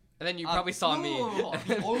 And then you probably saw no, me. no, no, no.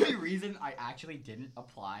 The only reason I actually didn't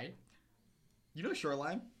apply, you know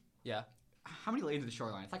Shoreline? Yeah. How many lanes is the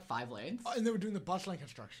Shoreline? It's like 5 lanes. Oh, and they were doing the bus line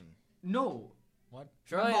construction. No. What?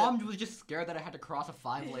 Surely. My mom was just scared that I had to cross a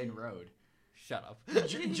 5-lane road. Shut up.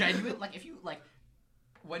 Genuine, like if you like,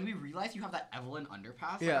 when we realized you have that Evelyn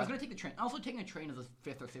underpass, like, Yeah. I was gonna take the train. Also, taking a train as a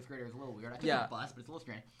 5th or 6th grader is a little weird. I took Yeah. a bus, but it's a little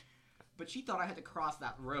strange. But she thought I had to cross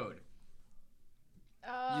that road.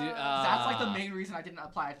 That's like the main reason I didn't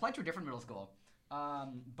apply. I applied to a different middle school,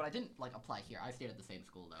 but I didn't like apply here. I stayed at the same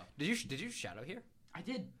school though. Did you shadow here? I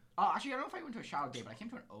did. Actually, I don't know if I went to a shadow day, but I came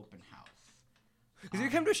to an open house. Because if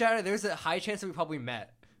you come to a shadow, there's a high chance that we probably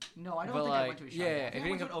met. No, I don't But, think I like, went to a shadow. yeah, day. yeah, I if think you I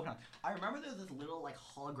went to didn't an open house. I remember there was this little like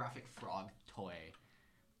holographic frog toy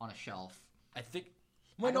on a shelf. I think.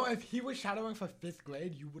 Wait, no, if he was shadowing for 5th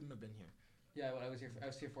grade, you wouldn't have been here. Yeah, when I was here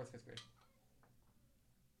 4th, 5th grade.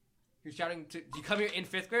 You're shouting to. Do you come here in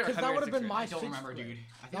 5th grade or 'Cause come that here in would've 6th been grade? my I don't 6th remember, grade.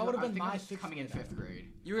 dude. That would've been I think my I was 6th coming in grade. 5th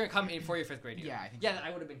grade. You were gonna come in for your 5th grade year. Yeah, I think Yeah, so. then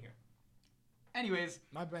I would have been here. Anyways,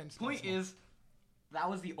 My brain's point still is, that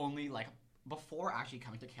was the only like before actually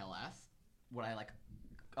coming to KLS, when I like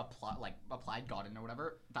applied, got in or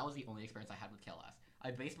whatever. That was the only experience I had with KLS. I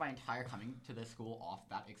based my entire coming to this school off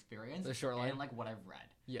that experience. The Shoreline? And like what I've read.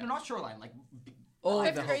 Yeah. No, not Shoreline. Like Oh,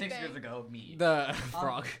 Fifth the grade 6 thing. years ago, me. the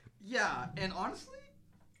frog. Yeah, and honestly,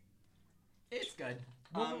 it's good.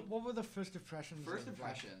 What were the first impressions? First of,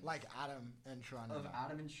 impressions. like Adam and Sharanya. Of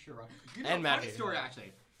Adam and Sharanya. You And funny Matthew. story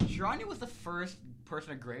actually. Sharanya was the first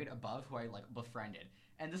person a grade above who I like befriended,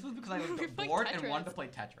 and this was because I was We played bored and Tetris. wanted to play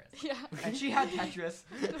Tetris. Yeah. And she had Tetris.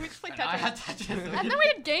 We just played and I Tetris. had Tetris. And then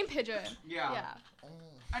we did Game Pigeon. Yeah. Yeah. Oh.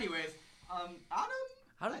 Anyways, Adam,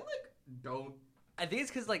 How I did- like don't. I think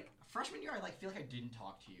it's because like Freshman year, I like feel like I didn't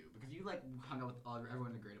talk to you because you like hung out with everyone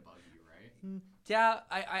in the grade above you, right? yeah,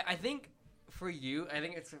 I think for you, I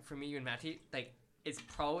think it's for me, you and Matty, like it's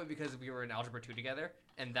probably because we were in Algebra 2 together,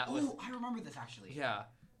 and that was I remember this actually. yeah.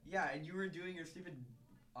 Yeah, and you were doing your stupid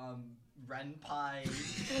RenPy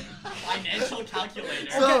financial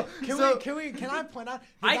calculator. So, So- can I point out?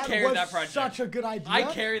 I that carried was that project. Such a good idea. I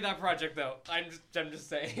carried that project though. I'm just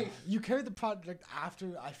saying. You carried the project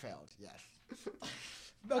after I failed. Yes.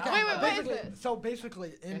 Wait, what is basically, this? so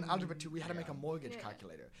basically, in In- Algebra 2, we had to make a mortgage Yeah.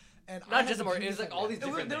 calculator, and I Not had just a to mortgage. It choose was like all these It was-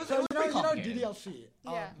 different there things. was- So pretty complicated. DDLC,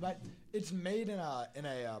 Yeah. but it's made in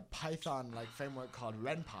a Python like framework called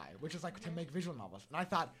RenPy, which is like to make visual novels. And I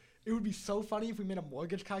thought it would be so funny if we made a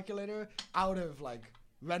mortgage calculator out of like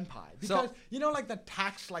RenPy, because you know like the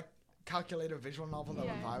tax like calculator visual novel that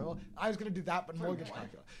went Yeah. viral. I was gonna do that, but mortgage what?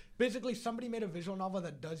 calculator. Basically, somebody made a visual novel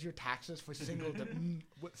that does your taxes for single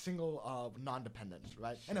non-dependents,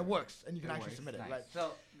 right? And it works, and you can It actually works, submit nice. it, right?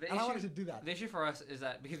 So the And I wanted issue, to do that. the issue for us is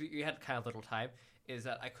that because we had kind of little time, is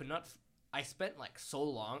that I could not. I spent like so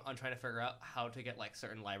long on trying to figure out how to get like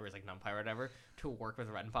certain libraries like NumPy or whatever to work with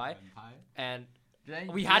RenPy, and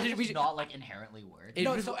we had to. We not like inherently work. It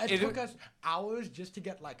No, was- so it took us hours just to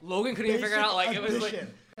get like Logan couldn't even figure it out. Like it was like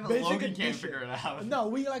addition. But Basic Logan can't addition. figure it out. No,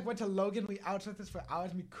 we like went to Logan. We outsourced this for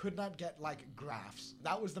hours. And we could not get like graphs.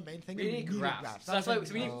 That was the main thing. we and need needed graphs. So That that's why was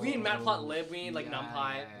so we the- need Matplotlib. We need like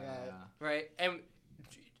NumPy, Yeah. right? And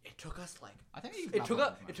it took us like I think I used it took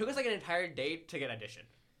Matplotlib us like an entire day to get addition.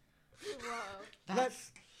 Whoa.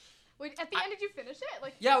 That's Wait, at the end, did you finish it?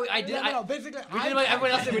 Like. Yeah, I did. No, basically, We did what everyone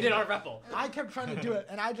else did. We did on REPL. I kept trying to do it,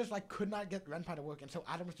 and I just like could not get RenPy to work. And so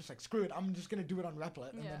Adam was just like, "Screw it, I'm just gonna do it on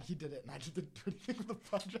Replit." And Yeah. then he did it, and I just didn't do anything with the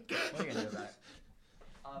project. what are you gonna do with that?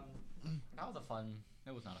 That was a fun.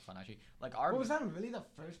 It was not a fun actually. Like our. What was that? Really, the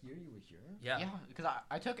first year you were here? Yeah. Yeah, because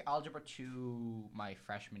I took algebra 2 my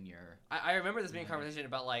freshman year. I remember this being a Yeah. conversation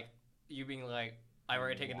about like you being like, I've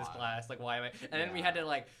already taken this Why? class. Like, why am I? And then we had to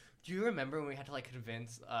like. Do you remember when we had to like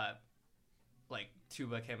convince like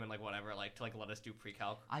Tuba, Kim, and like whatever like to like let us do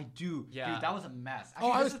pre-calc? I do. Yeah. Dude, that was a mess. Oh,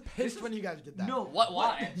 I this was is- pissed this when is- you guys did that. No. What?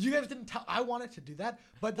 Why? You guys didn't tell. I wanted to do that,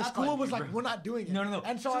 but the That's school not was you, like, bro. "We're not doing it." No, no, no.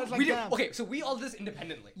 And so So I was like, we did. "Damn." Okay, so we all did this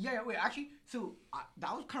independently. Yeah, wait, actually, so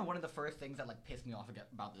that was kind of one of the first things that like pissed me off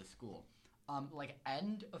about this school. Like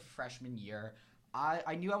end of freshman year,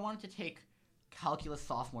 I knew I wanted to take calculus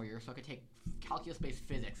sophomore year, so I could take calculus-based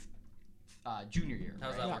physics junior year.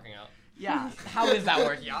 How's right? that Yeah. working out? Yeah, how is that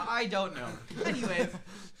working? I don't know. Anyways,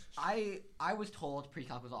 I was told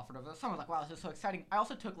pre-calc was offered over the summer. I was like, wow, this is so exciting. I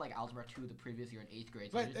also took like algebra 2 the previous year in 8th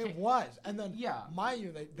grade. So I Right, did it take- was. And then Yeah. my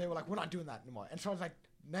year, they were like, "We're not doing that anymore." And so I was like,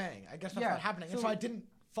 "Dang, I guess that's Yeah, not happening." And so so I didn't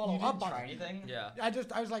follow you didn't up on try it. anything? Yeah.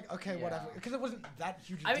 I was like, okay, Yeah. whatever, because it wasn't that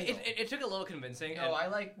huge a I mean, deal. it took a little convincing. No,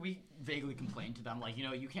 and- we vaguely complained to them, like,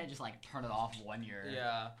 you can't just like turn it off 1 year.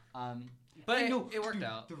 Yeah. But But no, it worked dude,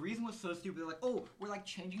 out. The reason was so stupid. They're like, oh, we're like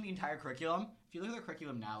changing the entire curriculum. If you look at their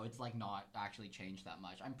curriculum now, it's like not actually changed that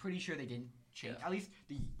much. I'm pretty sure they didn't change. Yeah. At least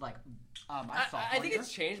the like, I think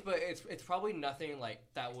it's changed, but it's probably nothing like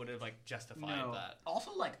that would have like justified no. that.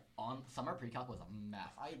 Also, like on summer pre-calc was a mess.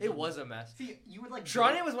 It was a mess. See, you would like.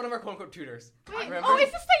 Sharanya was one of our quote unquote tutors. Wait, Remember? oh,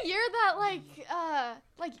 is this the year that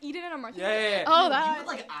like Eden and Amartya? Yeah. Oh, You that. would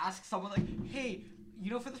like ask someone like, hey,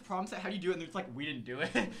 for this problem set, how do you do it? And it's like, we didn't do it.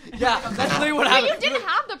 Yeah, that's literally what Wait, happened. you didn't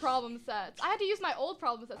have the problem sets. I had to use my old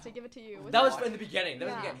problem sets to give it to you. That was What? in the beginning. That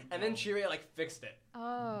was the Yeah. beginning. And then Shiria like fixed it.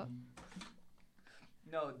 Oh.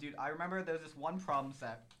 No, dude, I remember there was this one problem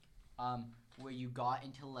set where you got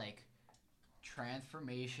into like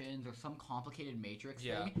transformations or some complicated matrix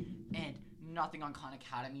Yeah. thing, and nothing on Khan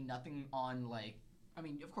Academy, nothing on like, I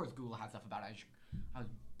mean, of course Google had stuff about it. I was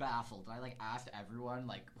baffled. I like asked everyone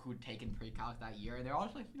like who'd taken pre-calc that year, and they're all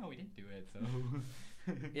just like, we didn't do it. So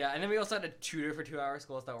Yeah, and then we also had a tutor for 2 hours.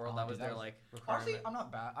 Schools that world. Oh, that dude, was that their was- like honestly, requirement. I'm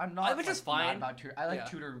not bad. I'm not. Which like, is fine. mad about tutor. I like Yeah.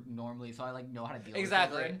 tutor normally, so I like know how to deal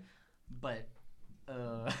Exactly. with it. But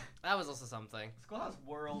That was also something. Schoolhouse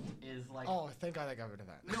World is like. Oh, thank God I got rid of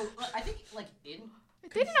that. No, I think like in.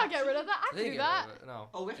 They did not get rid of that. I They can didn't do get that. rid of it, No.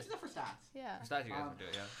 Oh, we have to do that for stats. Yeah. For stats, you guys would do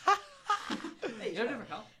it, yeah. Hey, You shut don't do it up. for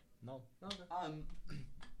calc? No. No.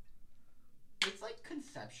 Okay. it's like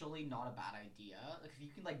conceptually not a bad idea. Like if you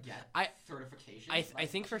can like get certifications. I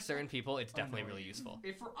think for certain people it's definitely really useful.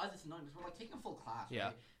 For us, it's annoying because we're like taking a full class. Yeah.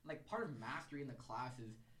 Right? Like part of mastery in the class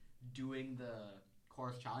is doing the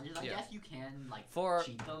course challenges. I guess you can like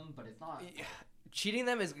cheat them, but it's not. Cheating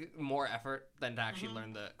them is more effort than to actually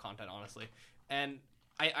learn the content, honestly. And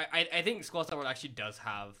I think Schoolhouse World actually does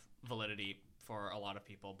have validity for a lot of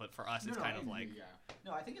people, but for us, it's kind of like... Yeah.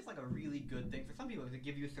 No, I think it's like a really good thing for some people to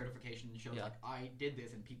give you a certification and shows like, I did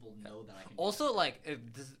this and people know that I can also, do like,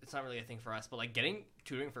 it's not really a thing for us, but like getting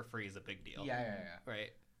tutoring for free is a big deal. Yeah.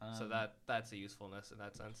 Right? So that's a usefulness in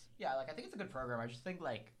that sense. Yeah, like, I think it's a good program. I just think,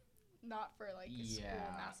 like... Not for, like, a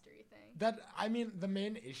school mastery thing. I mean, the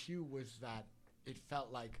main issue was that it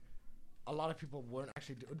felt like a lot of people weren't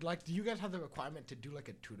actually like. Do you guys have the requirement to do like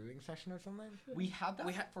a tutoring session or something? We had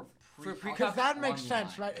that for pre because that makes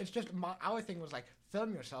sense, right? It's just our thing was like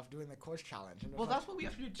film yourself doing the course challenge. And that's what we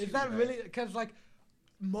have to do too. Is that really? Because like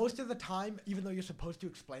most of the time, even though you're supposed to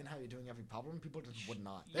explain how you're doing every problem, people just would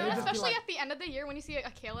not. Yeah, especially at the end of the year when you see a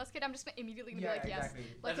KLS kid, I'm just immediately gonna be like, yes.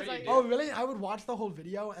 Exactly. Like, oh really? I would watch the whole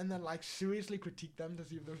video and then like seriously critique them to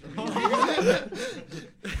see if there's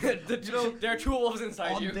there are two wolves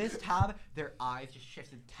inside you. On this tab, their eyes just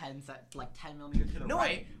shifted 10 millimeters to the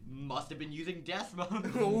right. Must have been using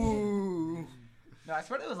Desmos. Ooh. No, I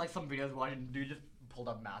swear there was like some videos watching dude just pulled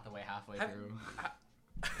up math away halfway through.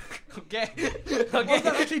 Okay. Well, that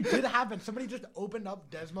actually did happen. Somebody just opened up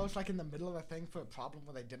Desmos like in the middle of a thing for a problem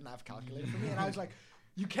where they didn't have calculator for me, and I was like,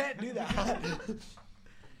 "You can't do that." Hey,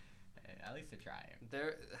 at least they're trying.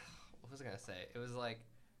 What was I gonna say? It was like,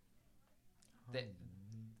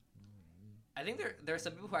 I think there are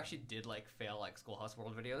some people who actually did like fail like Schoolhouse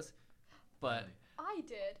World videos, but I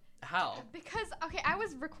did. How? Because I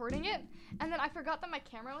was recording it, and then I forgot that my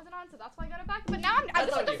camera wasn't on, so that's why I got it back. But now and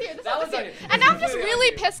now I'm just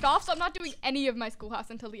really pissed off, so I'm not doing any of my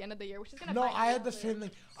Schoolhouse until the end of the year, which is gonna. No, I had the same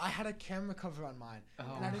thing. I had a camera cover on mine,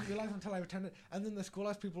 and I didn't realize until I returned it. And then the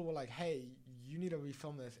Schoolhouse people were like, "Hey, you need to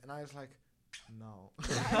refilm this," and I was like, "No."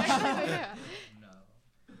 Yeah.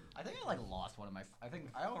 No. I think I like lost one of my. I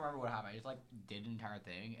don't remember what happened. I just like did an entire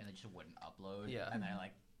thing and it just wouldn't upload. Yeah. And then I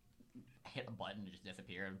like hit a button and it just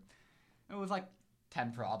disappeared. It was like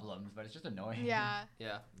 10 problems, but it's just annoying. Yeah.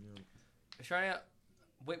 Yeah. Sharanya,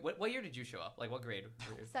 wait, what year did you show up? Like what grade?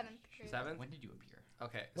 7th grade. 7th? When did you appear?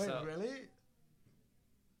 Okay. Wait, so really?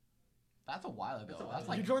 That's a while ago. That's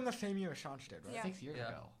like you joined the same year as Shams did, right? Yeah. 6 years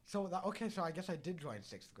ago. So so I guess I did join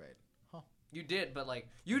 6th grade. You did, but like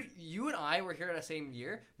you and I were here at the same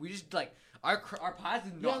year. We just like our paths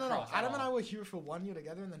did not cross. Adam and I were here for 1 year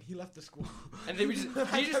together, and then he left the school. And then he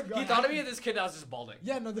thought of me as this kid that was just balding.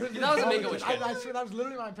 Yeah, no, that was a Make-A-Wish kid. I swear that was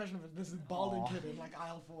literally my impression of it. This is balding kid in like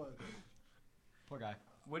aisle 4. Poor guy.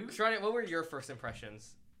 Sharanya, what were your first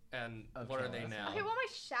impressions? And what are they now? Okay, well, my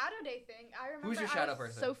shadow day thing. I remember. Who's your shadow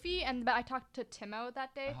person? Sophie, but I talked to Timo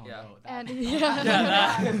that day. Oh, yeah. No, And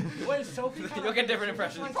Yeah. Wait, Sophie. You'll get different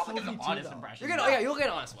impressions. Like probably Sophie an too, honest though. impression. You'll get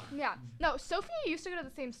an honest one. Yeah. No, Sophie used to go to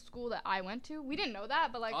the same school that I went to. We didn't know that,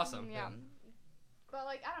 but like. Awesome. Yeah. But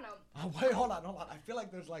like, I don't know. Oh, wait, hold on. I feel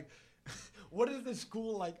like there's like, what is this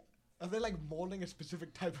school like? Are they like molding a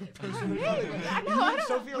specific type of person? Really? I know, You I and don't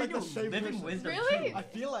Sophie know. are like the same Living person. wisdom. Really? I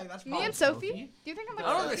feel like that's Me probably and Sophie? Sophie? Do you think I'm I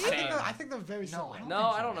don't like know Sophie? the same. I think they're very similar.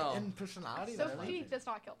 I don't know. In personality. Sophie does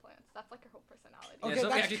not kill plants. That's like her whole personality. Okay, Yeah, Sophie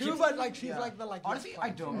that's actually true, keeps- but like she's like the like. Honestly, yes, I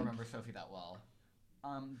plant. don't remember Sophie that well.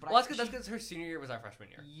 But Well, that's because her senior year was our freshman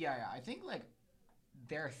year. Yeah. I think like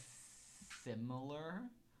they're similar.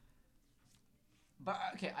 But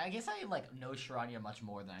okay, I guess I like know Sharanya much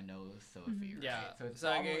more than I know Sophie. Right? Yeah. So it's So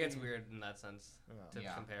it probably- gets weird in that sense to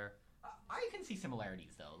Yeah. compare. I can see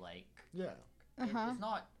similarities though. Like Yeah. it's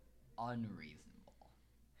not unreasonable.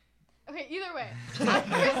 Okay, either way. My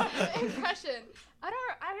first impression. I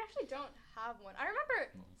actually don't have one. I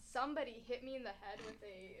remember somebody hit me in the head with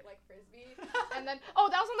a like frisbee, and then that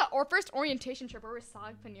was on the first orientation trip where we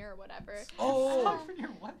saw Paneer or whatever. Oh.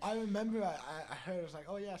 What? I remember I heard it was like,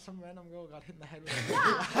 oh yeah, some random girl got hit in the head with a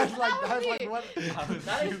Yeah, I was like, me. what?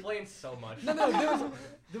 That explains so much. No,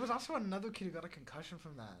 there was also another kid who got a concussion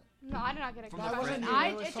from that. No, I did not get a From the concussion. frisbee?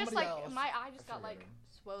 It was It's just somebody like else. my eye just I got like forget.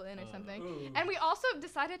 swollen or something. Ooh. And we also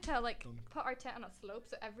decided to like put our tent on a slope,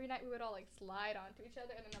 so every night we would all like slide onto each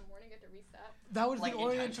other, and in the morning get to reset. That was Like the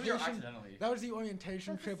intentionally or orientation. accidentally? That was the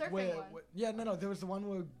orientation That's the trip surfing where, one. yeah, no, there was the one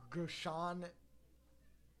where Gershon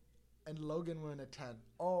and Logan were in a tent.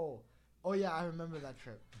 Oh yeah, I remember that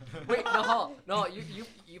trip. Wait, no,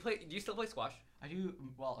 you play? Do you still play squash? I do.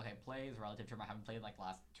 Well, okay, play is a relative term. I haven't played like the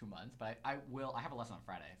last 2 months, but I will. I have a lesson on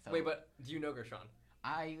Friday. So Wait, but do you know Gershon?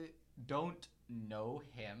 I don't know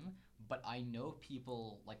him, but I know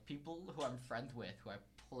people who I'm friends with who I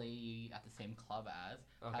play at the same club as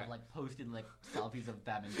have like posted like selfies of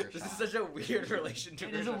them in their This shop. is such a weird relationship.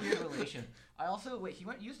 It is a weird relation. I also he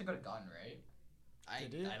used to go to Gun, right? I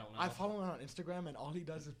don't know. I follow him on Instagram, and all he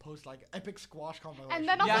does is post like epic squash conversations. And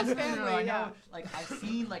then also his family. I Yeah. know. Like I've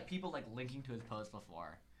seen like people like linking to his post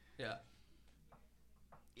before. Yeah.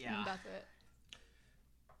 Yeah. That's it.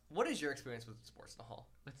 What is your experience with sports, Nihal?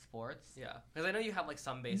 With sports? Yeah, because I know you have like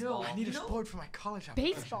some baseball. I need a You know- sport for my college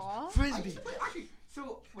application. Baseball. I Frisbee. used to play, actually,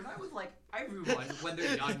 so when I was like, everyone when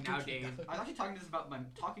they're young nowadays, I was actually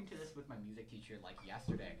talking to this with my music teacher like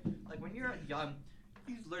yesterday. Like when you're young,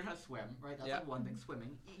 you learn how to swim, right? That's like one thing.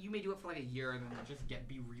 Swimming, you may do it for like a year and then just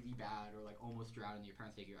be really bad or like almost drown and your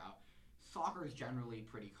parents take you out. Soccer is generally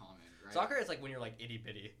pretty common, right? Soccer is like when you're like itty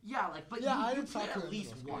bitty. Yeah, like but Yeah, I you did played soccer at in least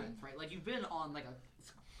middle school. once, right? Like you've been on like a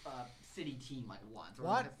city team like once or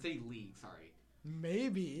What? like a city league. Sorry.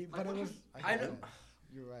 Maybe, Like, but it what was. is- I get don't- it.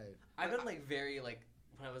 You're right. I've been like very like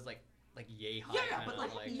when I was like yay high. Yeah, kinda, but like,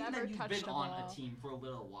 even Never then you've touched been a on ball. a team for a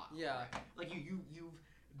little while. Yeah. right? Like you've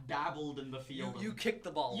dabbled in the field. you of- kicked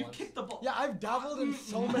the ball. You once. kicked the ball. Yeah, I've dabbled in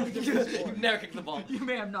so many different sports. You've never kicked the ball. You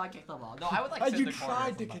may have not kicked the ball. No, I would like sit in You the corner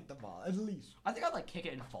tried to sometimes. kick the ball, at least. I think I'd like kick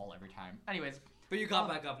it and fall every time. Anyways, But you got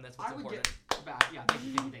back up, and that's what's I would important. get back. Yeah,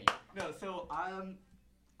 thank you. No, so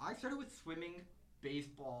I started with swimming,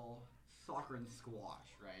 baseball, soccer, and squash,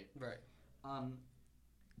 right? Right.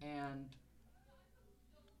 And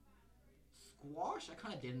squash I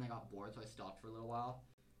kind of did and I got bored, so I stopped for a little while.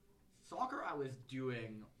 Soccer I was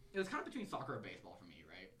doing. It was kind of between soccer and baseball for me,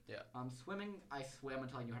 right? Yeah. Swimming, I swam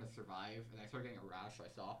until I knew how to survive, and I started getting a rash, so I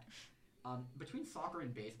stopped. Between soccer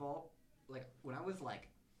and baseball, like when I was like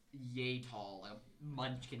yay tall, like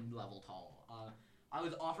munchkin level tall, I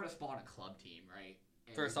was offered a spot on a club team, right?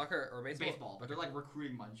 And For soccer or baseball? baseball, but they're like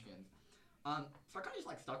recruiting munchkins. So I kind of just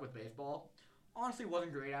like stuck with baseball. Honestly,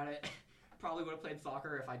 wasn't great at it. Probably would have played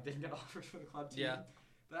soccer if I didn't get offered for the club team. Yeah.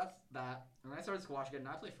 But that's that. And when I started squash again,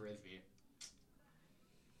 now I play frisbee.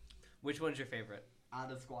 Which one's your favorite Out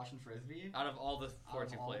of squash and frisbee. out of all the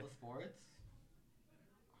sports Out you of all played? the sports.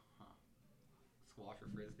 Huh. Squash or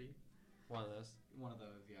frisbee? One of those. One of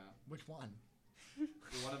those, yeah. Which one?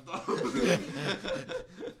 One of those.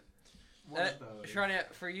 One of those.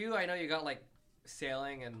 Sharanya, for you, I know you got like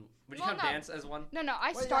sailing and would you Well, count no. dance as one? No,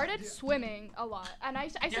 I Well, yeah, started yeah. swimming a lot, and I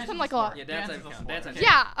used to Dance swim is like a lot. Yeah, dance Dance I is a count. sport. Dance I Okay.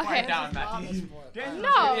 Yeah, Quiet okay. down, It's not Matthew. a sport. Dance-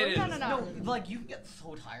 No, It is. no. Like you get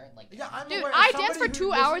so tired. Like Yeah, I'm Dude, aware. I As danced for somebody 2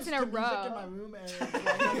 who hours listens in a to music row. in my room and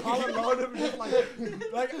like, all alone, I'm just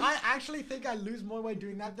like I actually think I lose more weight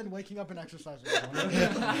doing that than waking up and exercising. No.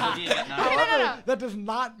 That does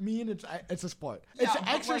not mean it's a sport. Yeah, It's but,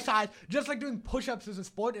 like- exercise. Just like doing push-ups is a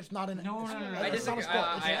sport. It's not an. No, it's, no, no, no. I It's not disagree. a sport.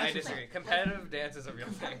 It's an I exercise. disagree. Competitive dance is a real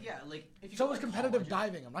thing. Yeah, like if you So go is to competitive college,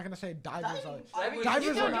 diving. I'm not gonna say divers are. Diving- Divers You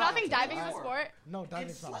are do not. not think diving is a sport? No,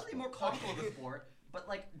 diving's It's not. a slightly sport. more comfortable of a sport, but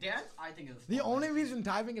like dance, I think is. a The sport. only reason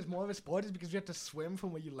diving is more of a sport is because you have to swim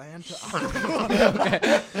from where you land to.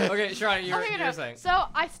 Okay, Sharanya, Okay, you're no. saying. So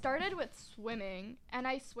I started with swimming, and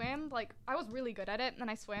I swam like I was really good at it, and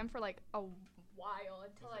I swam for like a while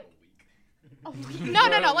until like a week. No.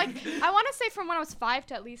 Like I want to say from when I was 5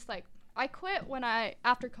 to at least like I quit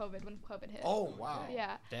after COVID when COVID hit. Oh wow.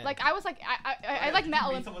 Yeah. Damn. Like I was like I like met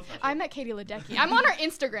I met Katie Ledecky. I'm on her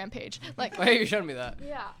Instagram page. Like Why you showed me that?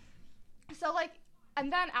 yeah. So like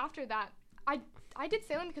and then after that I did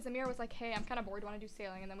sailing because Amir was like, hey, I'm kind of bored, want to do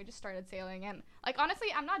sailing, and then we just started sailing. And like honestly,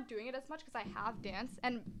 I'm not doing it as much because I have dance,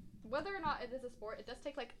 and whether or not it is a sport, it does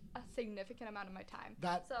take like a significant amount of my time.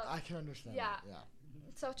 That So, I can understand. yeah. That, yeah.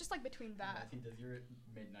 So it's just like between that. Matthew, does your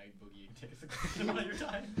midnight boogie take a significant amount of your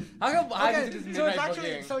time? How come I Okay, get to do this so it's midnight actually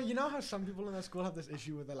boogieing? so you know how some people in the school have this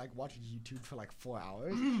issue where they like watch YouTube for like 4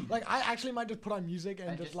 hours. Like I actually might just put on music and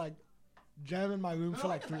I just just- like jam in my room for No,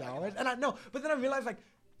 I like get 3 that, I get hours. that. And I know, but then I realized like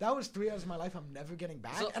that was 3 hours of my life I'm never getting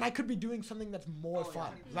back, So- and I could be doing something that's more Oh, yeah,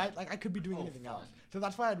 fun, 100%. right? Like I could be doing Oh, anything fun. else. So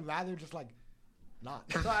that's why I'd rather just like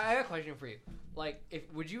not. So I have a question for you. Like,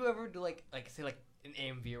 would you ever do like say like an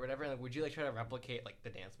AMV or whatever? And like, would you like try to replicate like the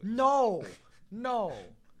dance moves? No.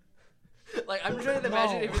 Like, I'm trying to No.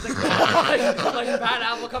 imagine if it's like bad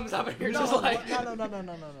apple comes up and you're just like no.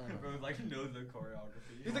 Bro, like knows the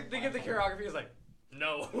choreography. He's like thinking of the choreography is like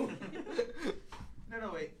no.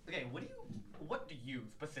 No, wait. Okay, what do you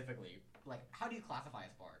specifically like? How do you classify a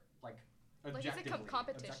sport? Like Like, is it objectively.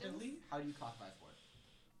 competitions? Objectively, how do you classify a sport?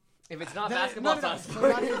 If it's not Then- basketball, no. it's not So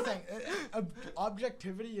that's sport. the thing.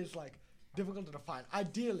 Objectivity is like difficult to define.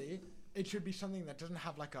 Ideally, it should be something that doesn't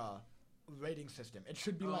have like a rating system. It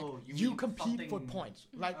should be like Oh, you you mean compete for something- points,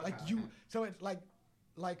 right? Okay, like you. okay. So it's like.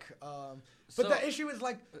 But So- the issue is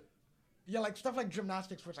like Yeah, like stuff like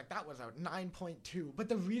gymnastics, which like that was out 9.2. But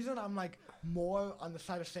the reason I'm like more on the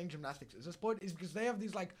side of saying gymnastics is a sport is because they have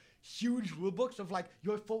these like huge rule books of like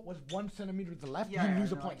your foot was 1 centimeter to the left, Yeah, you yeah,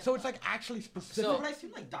 lose a no, I point. get So it's that. like actually specific. So, but I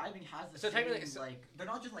assume like diving has the So same, technically- like they're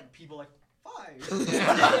not just like people like 5.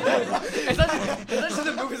 It's not just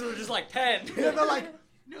the movies were just like 10. Yeah, they're like,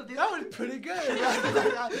 No, that was pretty good.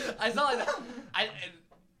 I saw like that.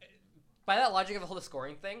 By that logic of the whole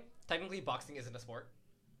scoring thing, technically boxing isn't a sport.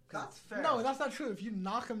 That's fair. No, that's not true. If you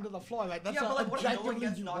knock him to the floor, like that's yeah, but like what if no one objectively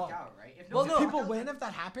gets you knocked won. out, right? If Well, one no. gets People knocked win out, if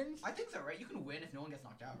that happens. I think so, right? You can win if no one gets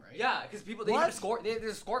knocked out, right? Yeah, because people they What? have to score.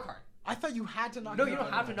 There's a scorecard. I thought you had to knock. No, them you don't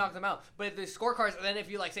out. have to knock them out. But if there's scorecards, and then if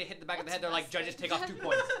you like say hit the back of the head, they're like judges take off 2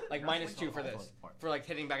 points, like -2 for this, for like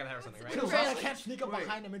hitting back of the head or something, right? Because I can't sneak up Wait.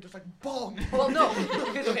 behind him and just like boom. Well, no,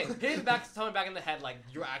 because okay, hitting someone back in the head, like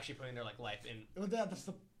you're actually putting their like life in. Well, that's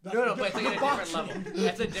the. No, but it's like at a different boxing. level.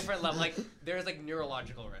 That's a different level. Like there's like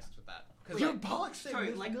neurological risks with that. Because You're like, boxing. Sorry,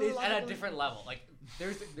 there's like, it's at a neurological- different level. Like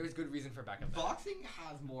there's good reason for back of the head. Boxing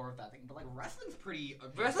has more of that thing, but like wrestling's pretty.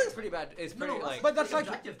 Wrestling's pretty bad. It's pretty like. But that's like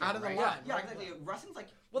objective, out of the right? line. Yeah, right? exactly. Wrestling's like.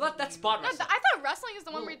 Well, that's spot No, wrestling. I thought wrestling is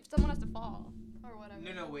the one where someone has to fall or whatever.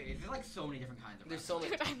 No, wait. There's like so many different kinds of. There's so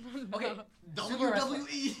many. Dude, I don't know. Okay,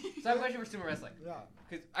 WWE. so I have a question for sumo wrestling. Yeah.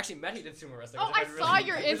 Because actually, Matty did sumo wrestling. Oh, which I find saw really-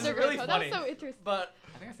 your which is Instagram. really That's funny. so interesting. But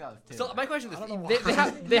I think I saw this too. so my question is, I don't know this: they why.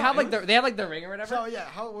 they have like the ring or whatever. So yeah,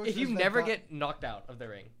 how it works If you is that never bo- get knocked out of the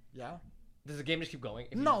ring, Yeah. does the game just keep going?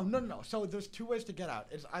 If you- No. So there's 2 ways to get out.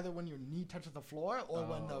 It's either when your knee touches the floor or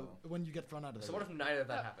when you get thrown out of the So what ring. if neither of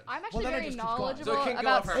that happens? I'm actually then it very just keeps going. knowledgeable So it can go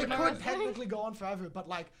about on forever. It sumo could wrestling. technically go on forever, but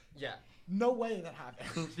like Yeah. no way that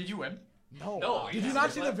happens. Did you win? No. No, Did yeah. you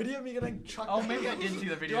not see the video of me getting chucked? Oh, out? maybe I didn't see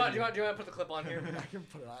the Do video. you want to put the clip on here? I can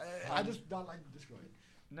put it on. I just don't like destroy it.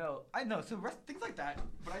 No, I know. So things like that.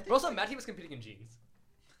 But I think. But also, Matty was competing in jeans.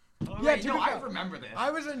 Oh, Yeah, wait, to no, be I fair, remember this. I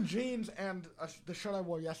was in jeans and the shirt I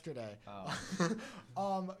wore yesterday.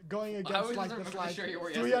 Going I against was like just this remember the like shirt you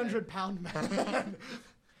wore yesterday. 300-pound man.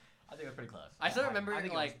 I think it was pretty close. I still Yeah, remember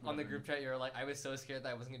think it like was on the whatever. group chat, you were like, I was so scared that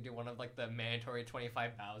I wasn't gonna do one of like the mandatory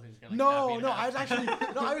 25 bows. And just gonna, like, No, tap me in I half. was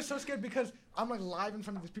actually I was so scared because I'm like live in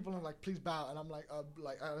front of these people and I'm like, please bow, and I'm like,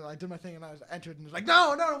 I did my thing and I was entered and it's like,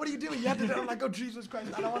 no, what are you doing? You have to do it. I'm like, oh Jesus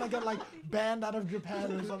Christ, I don't want to get like banned out of Japan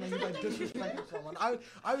or something, like disrespecting someone.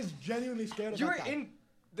 I was genuinely scared. You were about that. in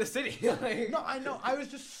the city. Like- No, I know. I was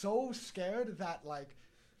just so scared that like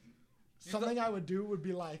something I would do would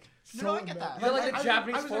be like so. No, I get that. You're like I the was-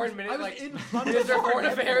 Japanese I was foreign in- minute, I was like in front of Minister of Foreign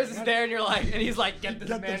everyone. Affairs is there, and you're like, and he's like, get this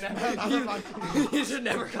Get man this out. man out of my country. He should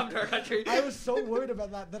never come to our country. I was so worried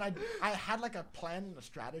about that I had like a plan and a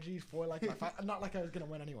strategy for like my fight. Not like I was gonna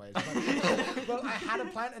win anyways, but I had a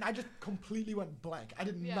plan and I just completely went blank. I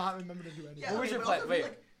did Yeah. not remember to do anything. What was okay, your but plan? also, Wait.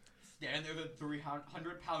 Like, stand there, the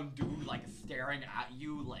 300-pound dude, like staring at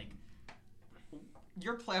you, like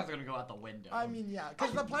your plans are gonna go out the window. I mean, yeah,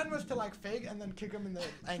 because the plan was to like fake and then kick him in the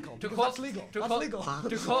ankle. To Because quote, that's legal. to That's quote, legal.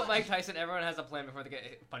 to quote Mike Tyson, everyone has a plan before they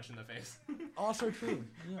get punched in the face. Also true.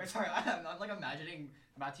 Yeah. Wait, sorry, I'm like imagining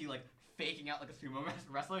Matthew like faking out like a sumo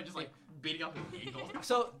wrestler, just like beating up his ankles.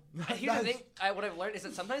 So here's the That's- thing. What I've learned is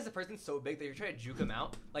that sometimes the person's so big that you're trying to juke them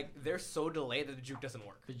out, like they're so delayed that the juke doesn't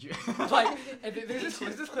work. Did you? Like and there's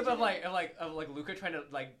this clip of Luca trying to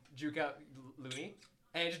like juke out Looney,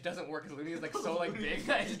 and it just doesn't work because Looney is like so like big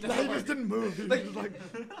that it just He doesn't just work. didn't move. He was Like- just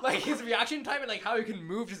like, Like his reaction time and like how he can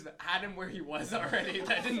move just had him where he was already.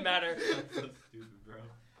 That didn't matter. That's so stupid, bro.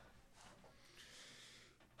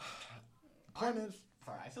 point is,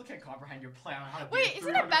 Sorry, I still can't comprehend your plan on how to. beat Wait, a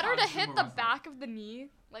isn't it better 300-pound to hit sumo the wrestler. back of the knee?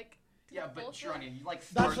 Like, Yeah, but bullshit? Sharanya, you like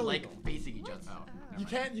That's start like illegal. facing each other. What's Oh, that? never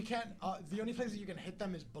you mind. can't. The only places you can hit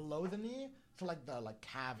them is below the knee, so like the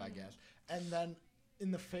calf, I guess, and then in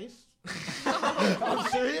the face. I'm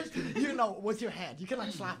serious. You know, with your hand, you can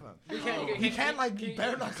like slap him. You can't like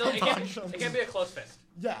bare knuckle So it punch can't, him. it can't be a close fist.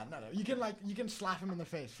 Yeah, no. You can slap him in the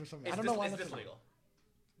face for something. It's I don't know why it's that's illegal.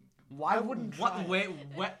 Why I wouldn't What try it. way?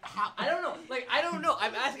 What? How? I don't know. Like I don't know.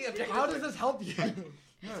 I'm asking objectively. How does this help you?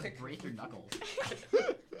 You're gonna break your knuckles.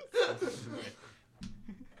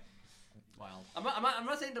 Wild. I'm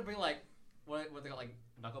not saying to bring like what they call like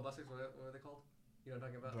knuckle busters. What are they called? You know what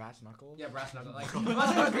I'm talking about? Brass knuckles. Yeah, brass knuckle. Like,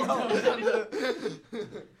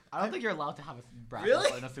 I don't think you're allowed to have a brass Really?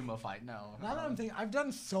 knuckle in a sumo fight. No. Now that I'm thinking, I've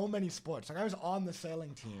done so many sports. Like I was on the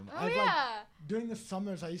sailing team. Oh I've yeah. like during the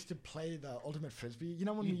summers I used to play the ultimate frisbee. You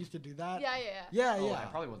know when we used to do that? Yeah. Yeah, Oh, yeah. I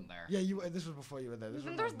probably wasn't there. Yeah, you. This was before you were there. This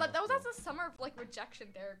Then was that was also summer of like rejection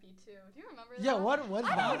therapy too. Do you remember that? Yeah, what was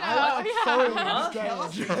I that? don't know, I'm yeah. so Tell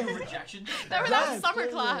us strange. rejection. That was Yes, summer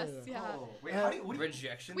yeah, class. yeah. Yeah. Oh, wait, how do you, what do you,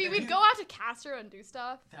 Rejection. We'd go out to Castro and do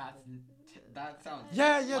stuff. that sounds.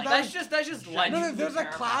 Yeah, like, That's just No, like. no, there's a terrifying.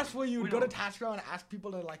 class where you We go to don't- Tasco and ask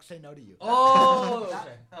people to like say no to you. Oh.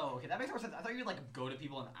 okay, that makes more sense. I thought you'd like go to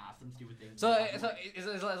people and ask them stupid things. So is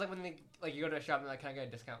it like when they, like you go to a shop and like, can I get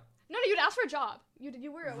a discount? No, you'd ask for a job.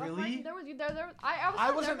 You were at what Really? point? There was I was. I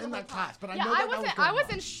there wasn't for in the that whole class, but I yeah, know that I that wasn't. was I was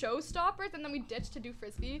going in showstoppers, and then we ditched to do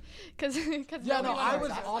frisbee, cause Yeah, no, I was was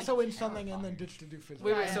that's, like, also in something and then terrifying. ditched to do frisbee.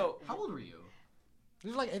 Wait, Yeah. so how old were you? This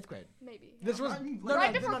was like 8th grade. maybe. This was I mean, no,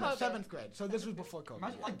 right no, before no, COVID. 7th grade. So this was before COVID.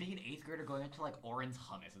 Imagine like being an 8th grader going into like Oren's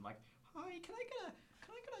Hummus and like, hi, can I get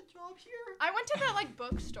a job here? I went to that like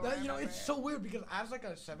bookstore. That, you know, remember. it's so weird because as like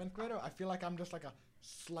a 7th grader, I feel like I'm just like a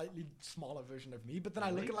slightly smaller version of me. But then I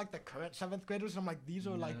look Really? at like the current 7th graders and I'm like, these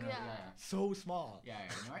are like Yeah. so small. Yeah,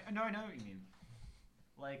 I know what you mean.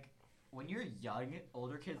 Like, when you're young,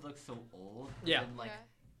 older kids look so old. Yeah. And, like, Yeah.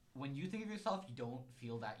 when you think of yourself, you don't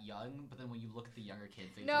feel that young. But then when you look at the younger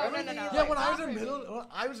kids, they No, look- no. Yeah, when I Not was in for me. when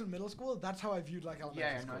I was in middle school, that's how I viewed like elementary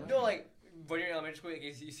Yeah, school. no, no, like when you're in elementary school, like,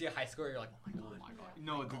 you see a high score, you're like, oh Oh my god.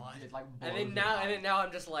 No, God. it's like. And blows then your now, mind.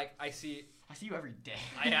 I'm just like, I see you every day.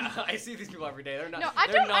 I see these people every day. They're not. No, I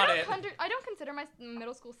they're don't. not it. I don't consider my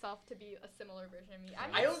middle school self to be a similar version of me.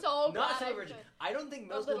 I'm I don't. so not glad similar I version. could- I don't think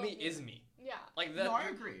middle school little me me. is me. Yeah. Like that. No, I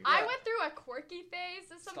agree. I Yeah. went through a quirky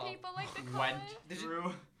phase, as some Stop. people like to call Went it. Did you-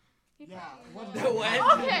 through. Yeah, what The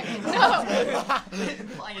what? Okay,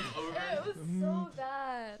 no. Mine is over. It was so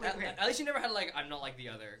bad. At least you never had like I'm not like the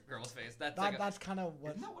other girl's face. That's That, like that's kind of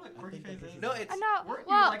what. Isn't that what a I quirky think face that is? this no, it's. I know. Weren't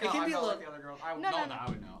Well, you like, it can I'm be not a like little- the other girls? No, no. I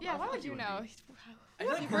would know. Yeah, I why feel would like you would know? be. I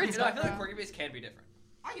feel like You've quirky, heard no, I stuff feel like now. quirky face can be different.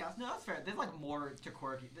 I guess no, that's fair. There's like more to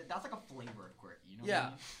quirky. That's like a flavor of quirky. You know? Yeah.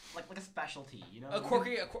 Like a specialty. You know. A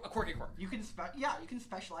quirky quirk. You can you can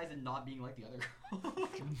specialize in not being like the other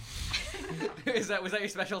girl. Was that your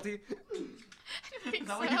specialty? I think Is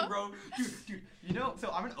that so. what you wrote? Dude, you know,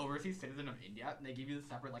 so I'm an overseas citizen of India, and they give you the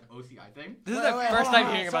separate, like, OCI thing. This is Wait, the wait, first hold time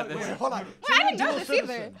on, hearing about sorry, this. Wait, hold on. Wait, I didn't know you're a this dual either.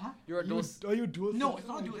 citizen. Huh? You're a dual. Are you a dual No, citizen? it's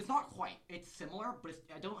not dual. It's not quite. It's similar, but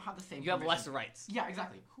I don't have the same You have less permission. rights. Yeah,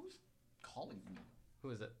 exactly. Who's calling me?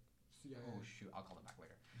 Who is it? Oh, shoot. I'll call them back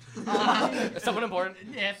later. Is someone important?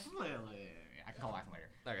 Yes. I can call back later.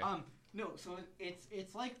 Okay. No, so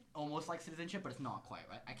it's like almost like citizenship, but it's not quite,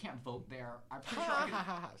 right? I can't vote there. I'm pretty Ha sure I ha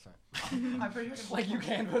ha ha. Sorry. can. I'm pretty sure I can Like you vote.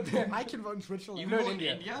 can vote there. I can vote in Switzerland. You You're can in vote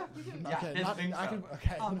in India. India? Okay, Yeah, not, think I so. can.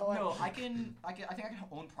 Okay. you know what? No, I think I can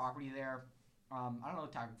own property there. I don't know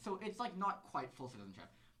the tag. So it's like not quite full citizenship,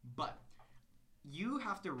 but you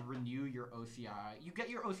have to renew your OCI. You get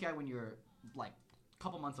your OCI when you're like a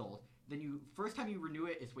couple months old. Then first time you renew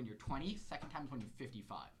it is when you're 20. Second time is when you're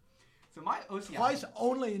 55. So my OCI. Twice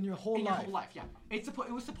only in your whole in your life. whole life, yeah. It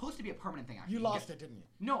was supposed to be a permanent thing. Actually. You lost it, didn't you?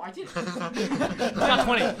 No, I didn't. It's not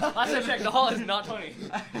 20. Last time I checked, the hall is not 20. No,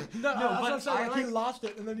 that's but what I'm saying. I Like, he lost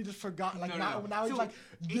it and then he just forgot. Like No, no. now he's So, like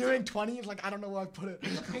it's nearing 20. He's like, I don't know where I put it.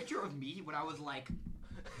 It's a picture of me when I was like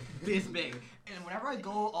this big, and whenever I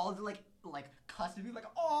go all the like custody, like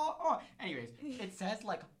oh. Anyways, it says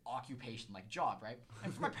like occupation, like job, right?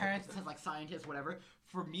 And for my parents, it says like scientist, whatever.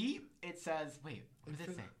 For me, it says wait, what does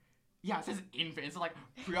it say? Yeah, it says infant. It's like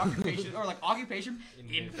preoccupation or like occupation.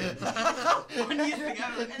 Infant. When you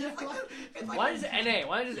together, and it's like Why is it NA?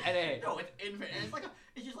 Why is it NA? No, it's infant. And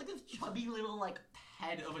it's just like this chubby little like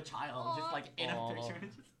head of a child, just like in a Aw. picture. And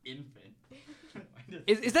it's just infant.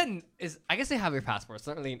 Is I guess they have your passport. It's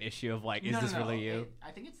not really an issue of like, is this really you? I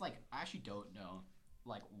think it's like I actually don't know,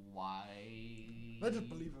 like why. Let's just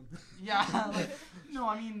believe him. Yeah, like no,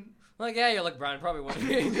 I mean. Like, yeah, you look brown. Probably would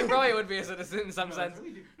be. You probably would be a citizen in some No, I sense.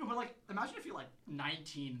 really do. No, but like, imagine if you're like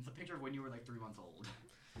 19. It's a picture of when you were like 3 months old.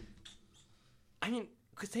 I mean,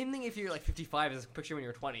 same thing if you're like 55 is a picture when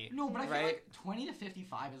you're 20. No, but I feel right? like 20 to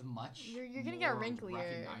 55 is much. You're gonna get more wrinklier.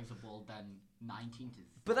 recognizable than 19 to.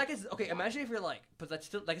 But that is okay. Imagine if you're like, but that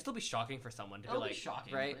can still be shocking for someone to be It'll like, be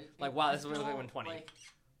shocking, right? but Like, it- wow, it's this is what you look like still, when 20.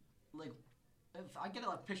 Like, if I get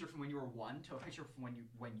a picture from when you were 1 to a picture from when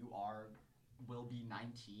you will be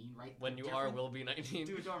 19, right? When The you are difference- will be 19.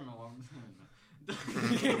 Dude, don't know what I'm saying.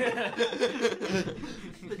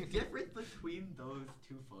 The difference between those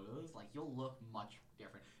two photos, like you'll look much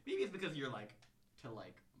different. Maybe it's because you're like you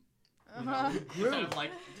know, instead of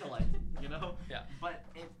like to like, you know. Yeah. But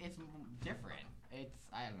it's different. It's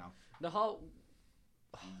I don't know. Nihal,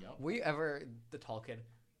 Yup. were you ever the tall kid?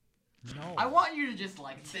 No. I want you to just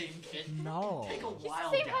like think it. No. Take a He's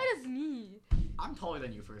wild the same guess. height as me. I'm taller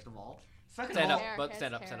than you, first of all. Second Stand of up, all, but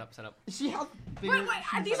stand up, stand up, stand up. she has Wait, bigger wait,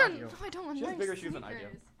 shoes these than are. I do. No, I don't want She has wearing bigger shoes than I do.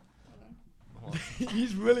 sneakers. Hold on.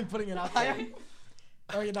 He's really putting it out there.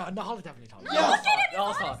 Oh, yeah, no, Nihal's definitely taller. No, No, look it's at not. it, No,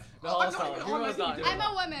 it's it's on not. No, it's I'm not. not You even know on it's my not. feet. I'm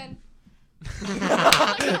a woman.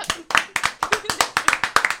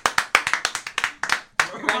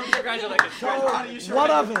 Congratulations. So, what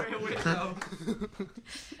of it?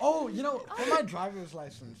 Oh, you know, for my driver's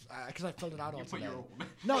license, because I filled it out all today.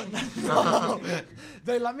 No,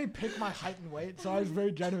 they let me pick my height and weight, so I was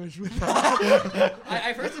very generous with that.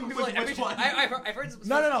 I've heard some people like every Which one? I've heard some,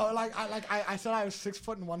 No. I said I was 6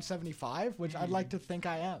 foot and 175, which I'd like to think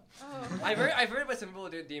I am. Oh. I've heard about some people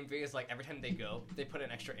who do DMV is like every time they go, they put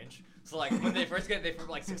an extra inch. So like when they first get, they were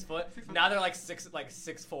like 6 foot. Now they're like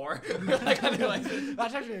 6'4". Like they're like.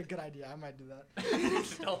 That's actually a good idea. I might do that.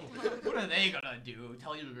 What are they gonna do?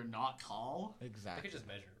 Tell you you're not tall? They Exactly. could just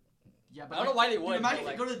measure. Yeah, I don't know why they would, Imagine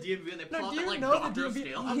but, if you go to the DMV and they pull No, out do that you like know the doctor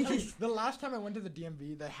DMV? scale. The last time I went to the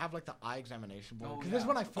DMV, they have like the eye examination board. Oh, Because this is yeah.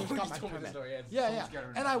 when I first Oh, got you my told me the permit. story, it's Yeah, so yeah. scary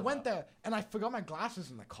when And I I saw went that. there and I forgot my glasses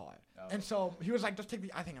in the car. Oh. And so he was like, just take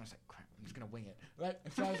the eye thing. And I was like, crap, I'm just going to wing it. Right?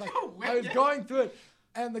 And so I was like, Wing I was it? going through it.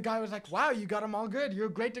 And the guy was like, wow, you got them all good. You're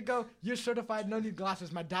great to go. You're certified. No need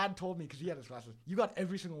glasses. My dad told me because he had his glasses. You got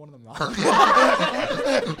every single one of them wrong.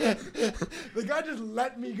 The guy just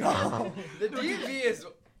let me go. The DMV is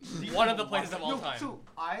one of the places of all time. So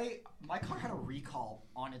my car had a recall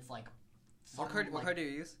on its like. What some, car do you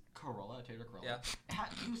use? Corolla, Toyota Corolla. Yeah. It had,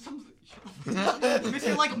 it was some.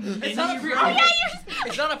 Mr. like It's not a mini Prius. road.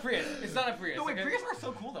 It's not a Prius. It's not a Prius. No wait, okay? Prius are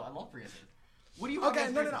so cool though. I love Prius. What do you have Okay,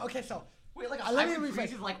 against no. Priuses? Okay, so. Wait, like Let me hybrid rephrase.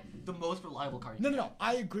 Prius is like the most reliable car. No.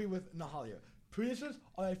 I agree with Nihal here. Priuses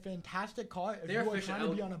are a fantastic car if They're you are efficient. trying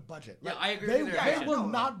to be on a budget. Yeah, Like, I agree They, with their they efficient. will No.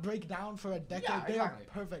 not break down for a decade. Yeah, they exactly. are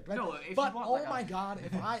perfect, right? No, if you but want, oh like, my a- god,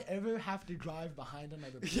 if I ever have to drive behind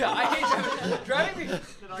another Prius. Yeah, I hate driving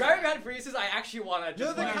behind Priuses. I actually want to. You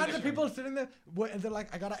know the kinds of people sitting there, and they're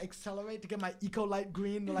like, I gotta accelerate to get my eco light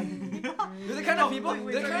green. They're like, They're the kind of people.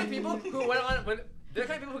 They're the kind of people who went on. They're the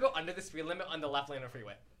kind of people who go under the speed limit on the left lane of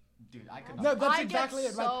freeway. Dude, I could not. No, that's I get exactly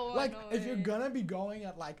it. so Like if you're annoyed. gonna be going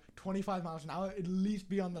at like 25 miles an hour, at least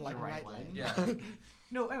be on the like The right right lane. lane. Yeah.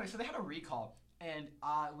 No, anyway, so they had a recall, and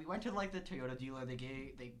we went to like the Toyota dealer.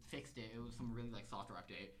 They fixed it. It was some really like software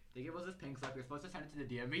update. They gave us this pink slip. We were supposed to send it to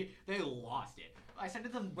the DMV. They lost it. I sent it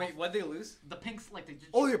to them. Wait, what'd they lose? The pink like they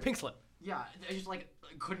just. Oh, your pink slip. Yeah, they just like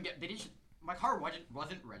couldn't get. They didn't. My car wasn't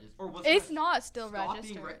registered or was. It's not still stop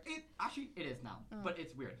registered. being it actually it is now, Oh. but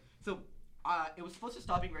it's weird. So it was supposed to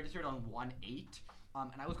stop being registered on 1/8,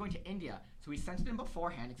 and I was going to India, so we sent it in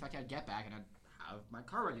beforehand, expecting I'd get back and I'd have my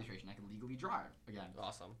car registration. I could legally drive again.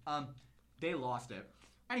 Awesome. They lost it.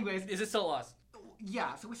 Anyways, Is it still lost?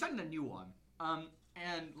 yeah, so we sent in a new one.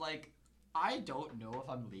 And like I don't know if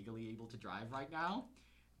I'm legally able to drive right now.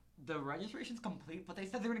 The registration's complete, but they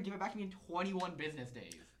said they're gonna give it back to me in 21 business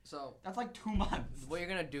days. So That's like 2 months. what you're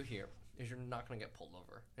gonna do here is you're not gonna get pulled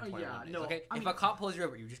over. In 21 yeah, days, no, okay. I If mean- a cop pulls you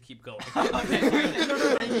over, you just keep going. Okay.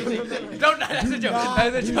 Don't. That's a joke. Not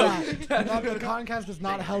That's a do joke. that. No, the Comcast is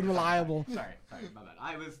not held reliable. Sorry, my bad.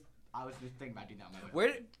 I was just thinking about doing that on my way.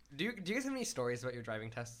 Where do you guys have any stories about your driving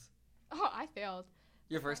tests? Oh, I failed.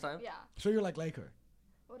 Your first time? Yeah. So you're like Laker.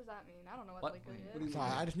 What does that mean? I don't know what What? liquor What is. do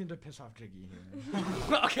Sorry, I just need to piss off Jiggy here.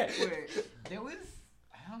 Okay. Wait, there was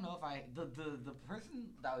I don't know if the person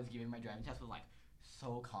that was giving my driving test was like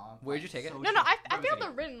so calm. Where'd you take it? so No, I chill. failed the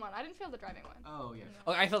written one. I didn't fail the driving one. Oh yeah.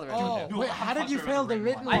 Oh, I failed the Oh, original. wait, how did you fail the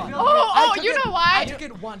written I one? failed- Oh, took you it- know why? I took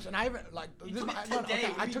it once, and I haven't like You this. took I, it no, no, today.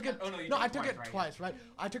 okay, I You took it. oh, no, you No, took I it took it twice, right? twice, right?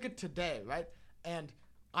 I took it today, right? And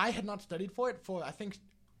I had not studied for it for I think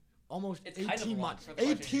almost It's kind of 18 long months. for the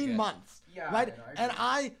questions you 18 get. months, Yeah. right? I know, And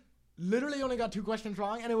I literally only got 2 questions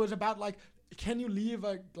wrong, and it was about like, can you leave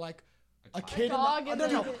a kid dog in in the,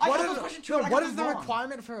 no, the- no. I What got is those the- questions too, no, and I what got is them the wrong.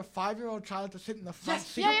 requirement for a 5-year-old child to sit in the front Yes,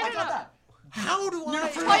 seat? Yeah, I no, got no. that. How do No, I?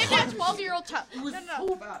 for Well, you real. get a 12-year-old child. It was No,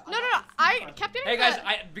 so bad. No. I kept getting Hey guys,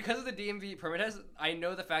 the- because of the DMV permit test, I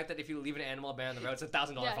know the fact that if you leave an animal abandoned on the road, it's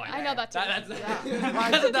 $1,000 Yeah, fine. I know that too. That's Yeah.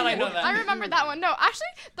 because of that, I know that. I remember that one. No, actually,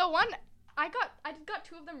 the one I got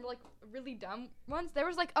 2 of them like really dumb ones. There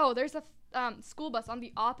was like, oh, there's a school bus on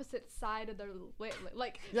the opposite side of the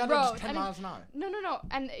like Yeah, no, road. just 10 and miles an hour. No,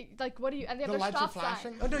 and like, what do you? And they have The their lights are stop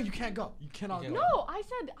flashing. sign. Oh no, you can't go. You cannot You go. No, I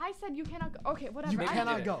said you cannot go. Okay, whatever. You I-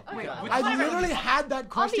 cannot did it. go. Okay, Wait, whatever. which I literally had that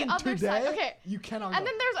question other today. side, okay. You cannot And go.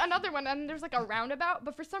 then there's another one, and there's like a roundabout,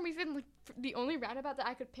 but for some reason, like, the only roundabout that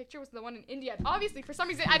I could picture was the one in India. And obviously, for some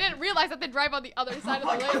reason, I didn't realize that they drive on the other side of the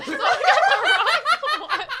lane, so I got the wrong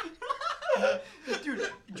one. Dude,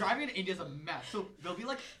 driving in India is a mess. So there'll be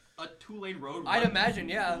like a 2-lane road. I'd one- imagine,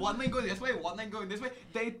 yeah. One lane going this way, one lane going this way.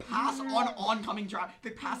 They pass on oncoming traffic.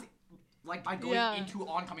 They pass like by going Yeah. into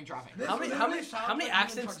oncoming traffic. This How many literally sounds like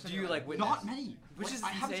accidents trucks do you are like witness? Not many. Which Like, is I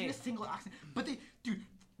haven't seen a insane. single accident. But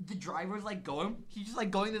the driver's like going. He's just like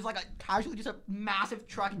going. There's like a casually just a massive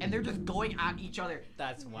truck, and they're just going at each other.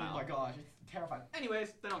 That's Oh wild. my gosh, it's terrifying.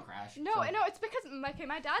 Anyways, they don't crash. No, so. no, it's because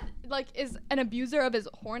my dad like is an abuser of his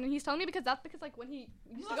horn, and he's telling me because like when he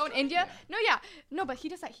used to go in India. No, but he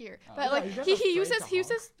does that here. Oh. But Yeah, like you guys he are afraid uses to he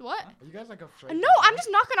uses what? Are you guys like afraid? No, I'm just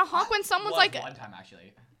not gonna honk when someone's like. One time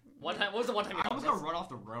actually. One time, what was the one time you I was honked? gonna run off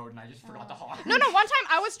the road and I just forgot to honk. No, one time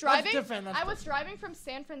I was driving. different, that's I was driving from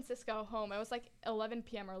San Francisco home. It was like 11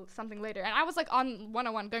 p.m. or something later, and I was like on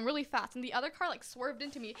 101 going really fast, and the other car like swerved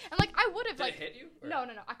into me, and like I would have Did like it hit you? Or- no,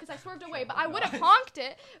 because I swerved away, but I would have honked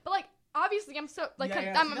it, but like obviously I'm so like Yeah,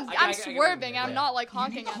 yeah, I'm, see, I'm, that's- I I'm get what you swerving, mean, and I'm yeah. not like You need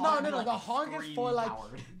honking to at honk. No, Like, the honk is for like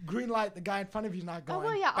scream-powered. green light. The guy in front of you's not going.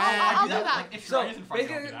 well, yeah, bang. I'll do Like, that. if So, Sharanya's in front, you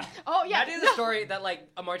don't do basically- that. Oh yeah, Matt did the story that like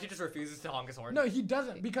Amarty just refuses to honk his horn. No, he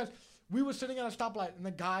doesn't because we were sitting at a stoplight and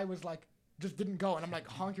the guy was like, just didn't go, and I'm like,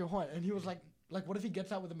 honk your horn, and he was like, what if he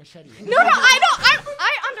gets out with a machete? No, I don't.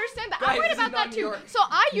 I understand that. Guys, I'm worried this is about not that New too. York. So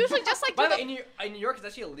I usually just like By do the the. way, in New York, it's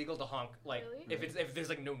actually illegal to honk. Like Really? if there's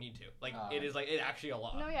like no need to. Like Oh. it is like it actually a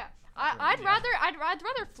law. No, yeah. Okay, I'd yeah.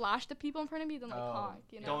 rather flash the people in front of me than like honk.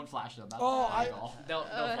 You know. Don't flash them. That's Oh, not illegal. Don't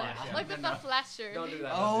flash. Yeah. Like with No. the flasher. Don't do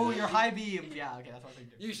that. Oh, don't do your that. high beam. Yeah, okay, that's what I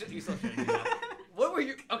think. You still shouldn't do that. What were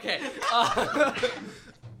you? Okay.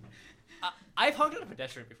 I've honked at a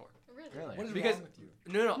pedestrian before. Really? What is Because- wrong with you?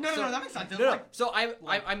 No, No, that makes sense. No, Like, So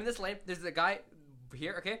like- I'm in this lane. There's a guy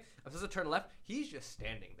here. Okay, I'm supposed to turn left. He's just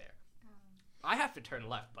standing there. I have to turn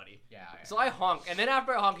left, buddy. yeah. So I honk, and then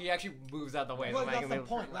after I honk, he actually moves out the way. Well, So I'm that's the able to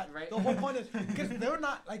point. turn Like, left, the whole point is because they're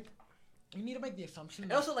not like. You need to make the assumption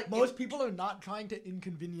that also, like, most people are not trying to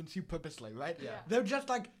inconvenience you purposely, right? Yeah. They're just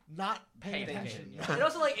like not paying Paying attention. attention, yeah. And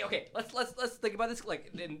also, like, okay, let's think about this. Like,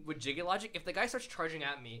 with Jiggy logic, if the guy starts charging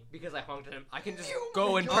at me because I honked at him, I can just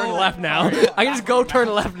go and turn Oh, left now. sorry. I can just go turn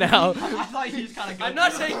left now. I thought you just kind of. I'm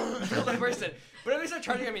not saying kill the person, but if they start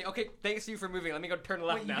charging at me, okay, thanks you for moving. Let me go turn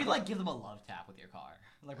left Wait, now. you could like give them a love tap with your car,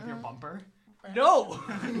 like with your bumper. no.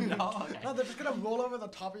 No, okay. No, they're just gonna roll over the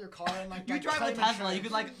top of your car and like. You like, drive a claim Tesla, insurance. you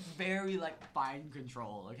could like very like fine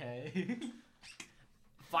control, okay?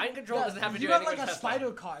 Fine control Yeah, doesn't have to you do have anything like a with Tesla.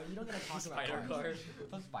 spider car. You don't get to talk Spider about car. cars.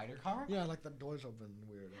 A spider car? Yeah, like the doors open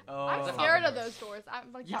weird. Oh, I'm That's scared how of it those doors.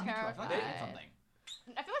 I'm like Yeah, me too. I terrified. feel like they did something.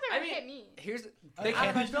 I feel like they're I gonna mean, hit me. here's I, they I,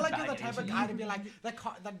 can't. I feel like Bad you're the type of energy. guy to be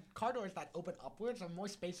like the car doors that open upwards are more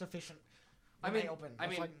space efficient. I when mean, they open. I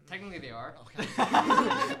It's mean, like, technically they are. okay.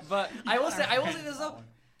 But I will say this though.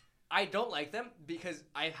 I don't like them because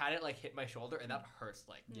I've had it like hit my shoulder and that hurts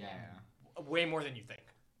like Yeah. way more than you think.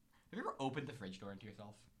 Have you ever opened the fridge door into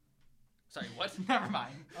yourself? Sorry, what? Never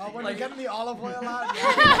mind. When Like- you're getting the olive oil out.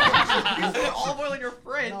 You put olive oil in your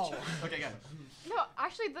fridge. No. Okay, good. No,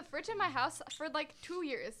 actually, the fridge in my house for like 2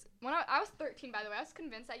 years. When I was 13, by the way, I was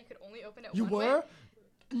convinced that you could only open it You one way. were?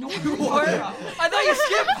 No, You were? I thought you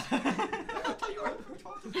skipped. I thought you were.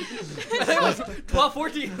 I thought it was 12,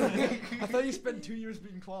 14. I thought you spent 2 years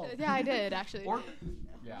being 12. Yeah, I did actually. Or,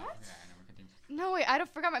 yeah. What? Yeah, I never continue. No, wait, I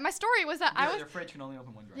don't forgot my story was that I was. Your fridge can only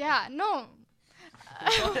open one direction. Yeah, no.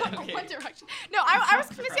 Okay. One direction. No, I was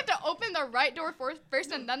convinced you have to open the right door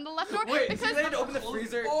first and then the left door Wait, because so they had to open the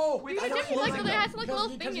freezer. Oh, Wait, You I did, don't like, like they them. had like a little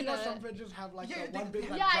thing in know it. some fridges have like Yeah, the one big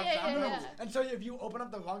like Yeah, jumps yeah, out. yeah, yeah. And so if you open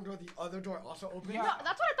up the wrong door, the other door also opens. Yeah. No,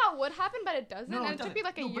 that's what I thought would happen, but it doesn't. No, and it took me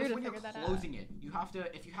like a but year it's to when figure you're that out. closing it. You have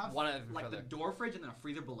to, if you have One of like the further. door fridge and then a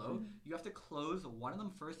freezer below, you have to close one of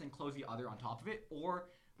them first and close the other on top of it, or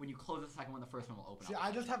when you close the second one, the first one will open See, up.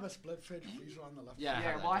 I just have a split fridge freezer on the left. Yeah. side.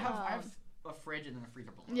 Yeah, have well, I that. have a fridge and then a freezer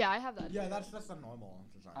below. Yeah, I have that. Yeah, that's the normal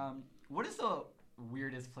design. What is the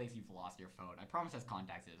weirdest place you've lost your phone? I promise as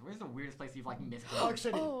contacts is. Where's the weirdest place you've like missed? Park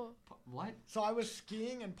City. Oh. What? So I was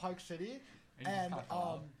skiing in Park City, And you and just kinda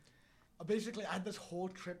fell basically I had this whole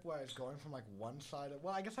trip where I was going from like one side.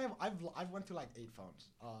 Well, I guess I've went through like 8 phones.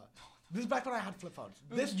 This is back when I had flip phones.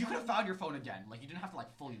 This you could have found your phone again. Like you didn't have to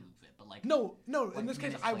like fully lose it, but like No. Like, In this case,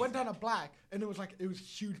 minutes I went later. down a black, and it was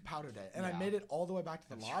huge powder day, and I Yeah. made it all the way back to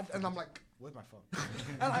the That's lodge, true. and I'm like, where's my phone?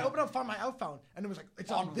 And I opened up, found my iPhone, and it was like,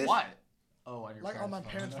 it's on, on this, what? Oh, on your like on my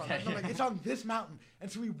parents' phone. Okay. And I'm like, it's on this mountain,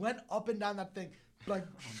 and so we went up and down that thing, like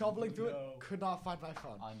shoveling through it, no. could not find my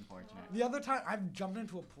phone. Unfortunate. The other time, I've jumped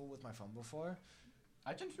into a pool with my phone before.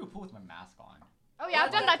 I jumped into a pool with my mask on. Oh yeah,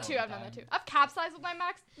 I've done that Also too. I've done that too. I've capsized with my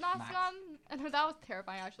mask Max. on, and that was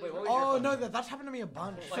terrifying actually. Wait, what was your Oh phone no, number? that's happened to me a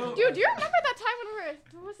bunch. So- Dude, do you remember that time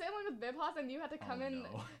when we were sailing with Vibhas and you had to come Oh, in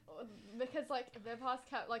no. because like Vibhas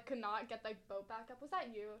kept like could not get the boat back up? Was that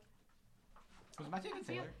you? Was Matthew a good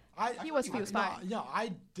sailor? He was fine. Yeah,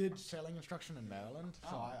 I did sailing instruction in Maryland,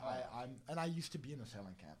 so I used to be in a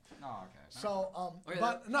sailing camp. Oh, okay. So Okay,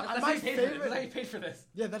 but no, that's my how you paid for this. favorite. That's how you paid for this.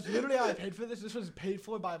 Yeah, that's literally how I paid for this. This was paid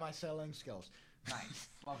for by my sailing skills. Nice.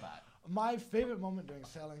 Love that. My favorite moment during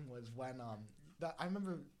sailing was when I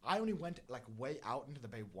remember I only went like way out into the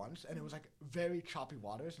bay once, and it was like very choppy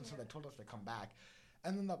waters, and so they told us to come back,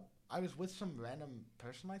 and then I was with some random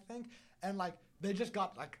person, I think, and like they just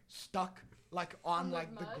got like stuck like on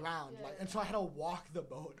like the ground, like, and so I had to walk the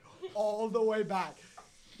boat all the way back.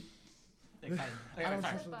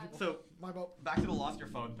 So my boat. Back to the lost your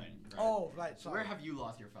phone thing. Right? Oh right. Sorry. Where have you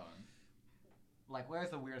lost your phone? Like, where's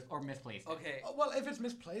the weirdest or misplaced? Okay. Well, if it's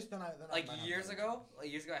misplaced, then I like years ago, I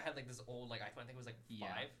had like this old like iPhone. I think it was like 5,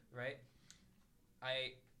 right?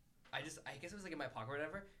 I guess it was like in my pocket or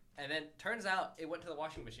whatever. And then turns out it went to the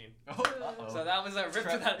washing machine. Oh, uh-oh. So that was a rip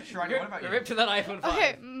to that. Sharanya, what about you? Rip to that iPhone 5.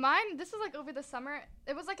 Okay, mine. This was like over the summer.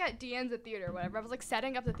 It was like at Deanne's theater or whatever. I was like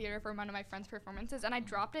setting up the theater for one of my friends' performances, and I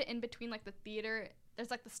dropped it in between like the theater. There's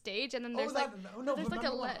like the stage, and then there's there's like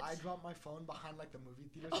a ledge. I dropped my phone behind like the movie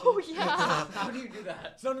theater. Oh stage? yeah. How do you do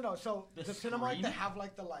that? No. So the cinema, screen? they have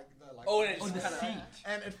like the Oh, and the seat.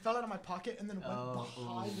 and it fell out of my pocket and then went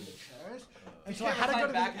behind the chairs. And You so I can't had to go to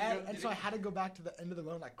recline the back end, and so I had to go back to the end of the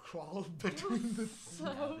row and like crawl between the seats.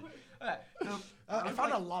 Okay, so I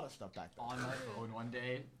found a lot of stuff back there. on my phone one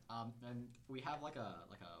day, and we have like a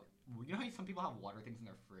you know how some people have water things in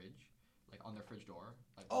their fridge, like on their fridge door.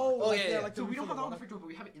 Like yeah. Like so the we don't have that on the water. fridge door, but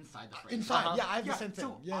we have it inside the fridge. Inside, yeah, I have the same thing.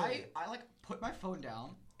 So Yeah. I like put my phone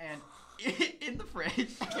down and in the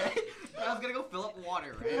fridge, okay? And I was gonna go fill up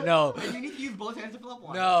water, right? No. And you need to use both hands to fill up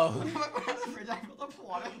water. No. I put my hand in the fridge, I filled up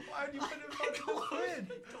water. Why would you put it in the fridge?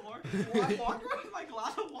 I walked around with my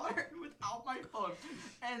glass of water without my phone.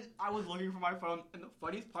 And I was looking for my phone, and the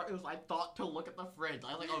funniest part was I thought to look at the fridge.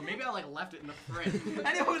 I was like, oh, maybe I like left it in the fridge.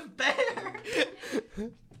 And it was there!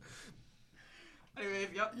 Anyways,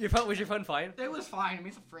 yep. Was your phone fine? It was fine. I mean,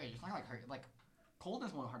 it's a fridge. It's not like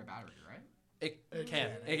coldness won't hurt a battery, right? It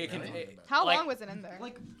can. It can. How like- long was it in there?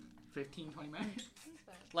 Like 15, 20 minutes.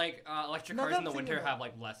 Like electric No, cars in the that's winter in the- have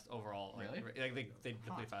like less overall. Like, Really? Like they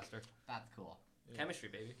deplete faster. That's cool. Yeah. Chemistry,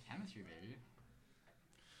 baby. Chemistry, baby.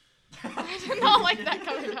 I did not like that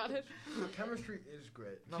coming out of. Chemistry is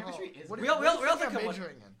great. Chemistry is What great. do you We all think think I'm of one.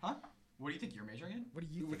 majoring in? Huh? What do you think you're majoring in? What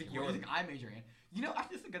do you What think? do What do you think I'm majoring in? You know, I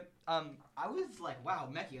just think I was like, wow,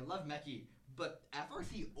 Mechie, I love Mechie, but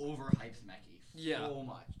FRC overhypes Mechie so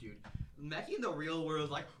much, dude. Mechie in the real world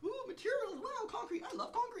is like, ooh, materials, wow, concrete, I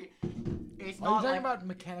love concrete. It's Are not you talking like, about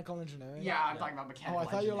mechanical engineering? yeah, I'm talking about Oh, mechanical I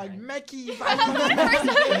thought you were like engineering. Mechie.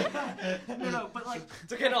 No, but like,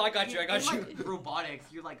 It's okay. No, I got you. I got in, you. like, robotics,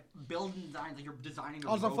 you're like building designs, like you're designing a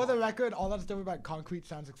Also, robot. for the record, all that stuff about concrete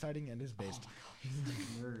sounds exciting and is based.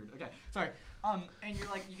 Nerd. Okay, sorry. And you're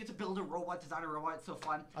like, you get to build a robot, design a robot, it's so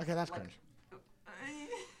fun. Okay, that's Like, cringe.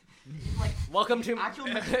 Like, Welcome to actual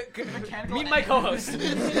mechanical meet my co-host.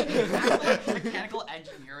 actual mechanical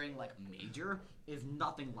engineering like major is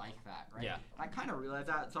nothing like that, right? Yeah. And I kind of realized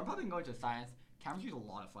that, so I'm probably going to science. Chemistry is a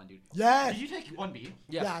lot of fun, dude. Yes. Did you take 1B?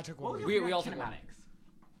 Yeah, I took What one. was We your opinion all on took one.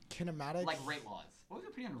 kinematics? Kinematics. Like rate laws. What was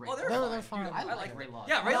your opinion on rate Oh, laws? they're They're fine. fine. Dude, I like rate laws.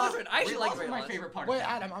 Yeah, rate laws are. I actually like rate rate laws. laws. My favorite part. Wait, of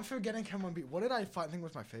chem. Adam, I'm forgetting Chem 1B. What did I think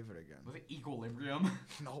was my favorite again? Was it equilibrium?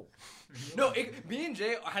 No. No, me and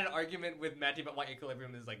Jay had an argument with Matty about why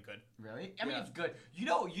equilibrium is like good. Really? I mean, Yeah. it's good. You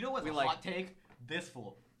know what's We a like- hot take? This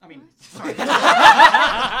fool. I mean, sorry.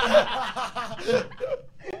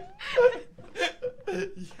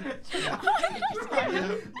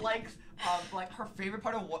 Like her favorite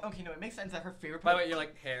part of what? Okay, no, it makes sense that her favorite By part. the way, you're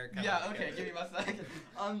like hair. Kind Yeah. of, Okay. Give me a second.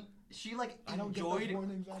 She like I don't get those enjoyed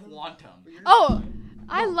warnings, Adam. quantum. Oh,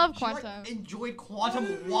 I love She, like, quantum. enjoyed quantum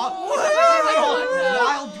while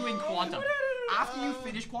doing quantum. After you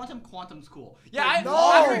finish quantum, quantum's cool. Yeah, I No.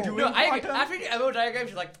 after Doing no, I agree. quantum? After the MO diagram,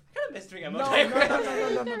 she's like, I kind of miss doing MO No, diagram. no.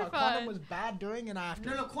 They're Quantum fun. was bad during and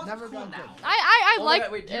after. No, quantum's Never cool got now. good. I Oh my like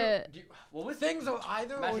God, wait, it. do you, what was Things are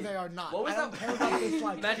either or Matty, they are not. what was I don't that- care about this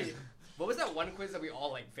like. Matty, what was that one quiz that we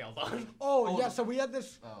all like failed on? Oh yeah, so we had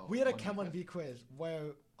this. Oh, We had a 1B Chem quiz. 1B quiz where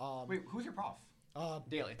Wait, who's your prof?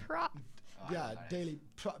 Daily. Prop. Oh, I yeah, know who that is.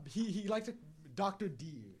 daily. He likes it. Dr.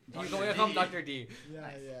 D. You go call him Dr. D. Yeah,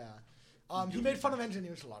 Nice. yeah. He made fun of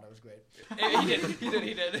engineers a lot. It was great. He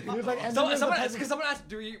did. He was like, Someone asked,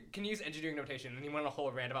 can you use engineering notation? And he went on a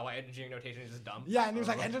whole rant about why engineering notation is just dumb. Yeah, and he was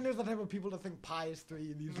like, engineers are the type of people to think pi is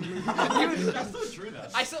 3. That's so true, though.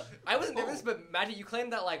 I wasn't nervous, but Matty, you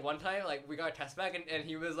claimed that like one time, like we got a test back, and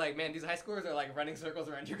he was like, man, these high scores are like running circles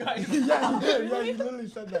around you guys. Yeah, he did. Yeah, he literally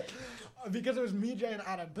said that. Because it was me, Jay, and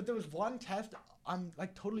Adam. But there was one test, I'm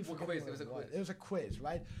like totally forgetting what quiz? It was a quiz,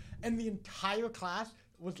 right? And the entire class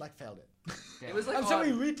was like failed it. It was like and so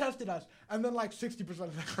he retested us, and then like 60%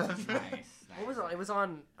 of the class. Nice. What was it on? It was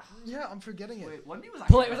on. Yeah, I'm forgetting it. Wait, 1B was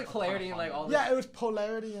It was like polarity and like all this. Yeah, it was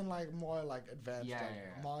polarity and like more like advanced Yeah, like,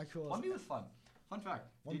 yeah. molecules. 1B was fun. Fun fact.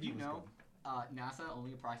 1B Did you was know NASA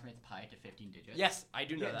only approximates pi to 15 digits? Yes, I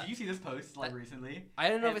do know that. Did you see this post like recently? I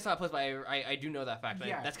don't know if it's not a post, but I do know that fact. Like,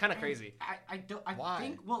 Yeah, that's kind of crazy. I don't. I Why?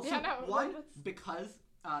 think. Well, Yeah, so no, one that's- because.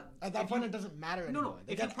 At that point, it doesn't matter No, anymore.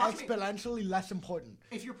 They if you get approximate- exponentially less important.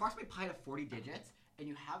 If you approximate pi to 40 digits and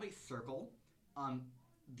you have a circle on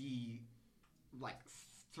the like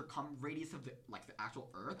radius of the actual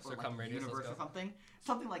Earth or like the Circumradius, let's universe go. or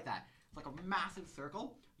something like that. It's like a massive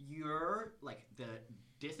circle. Your like the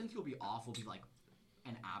distance you'll be off will be like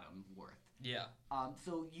an atom worth. Yeah.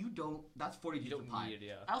 So you don't. That's 40 You digits don't of pi. need it,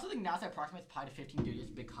 yeah. I also think NASA approximates pi to 15 digits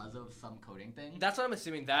because of some coding thing. That's what I'm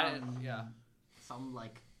assuming. That Um, yeah. Some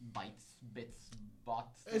like bits,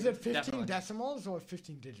 bots. Is thing. it 15 Definitely. decimals or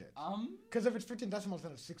 15 digits? Because Because if it's 15 decimals,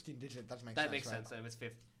 then it's 16 digits. That makes sense. That makes right? sense. If it's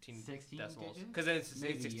 15 16 decimals, digits? because then it's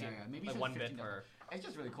Maybe, 16, yeah, maybe like it's 1 15 bit per. It's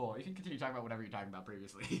just really cool. You can continue talking about whatever you're talking about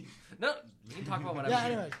previously. No, we can talk about whatever. Yeah,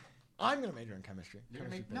 anyways. I'm going to major in chemistry. You're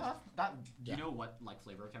gonna Chemistry make, no, based. that. Do Yeah. you know what like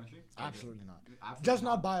flavor of chemistry? Absolutely not. Absolutely Just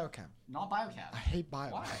not biochem. Not biochem. I hate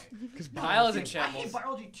bio. Why? Because Bio is in I shambles. hate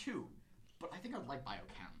biology too, but I think I like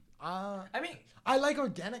biochem. I mean, I like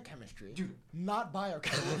organic chemistry. Dude. Not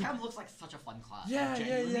biochem. Chem looks like such a fun class. Yeah, Like, yeah,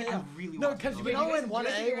 genuinely, yeah. I really No, want to 'cause go you there. know in 1A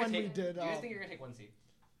think you're gonna when we take- did, Do you guys think you're gonna take 1C?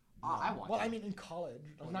 I want Well, to. I mean, in college.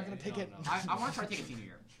 I'm not Okay, going to take no, it. no. I want to try to take it senior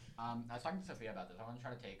year. I was talking to Sophia about this. I want to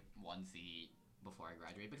try to take 1C before I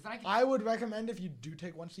graduate because then I can. I would recommend if you do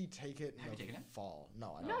take 1C, take it in Have you the taken it? fall.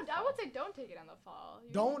 No, I No, don't. I would say don't take it in the fall.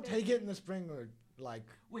 You Don't need take it in the spring or like.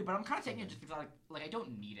 Wait, but I'm kind of taking it just because I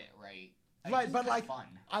don't need it, right? Right, It's but kinda like fun.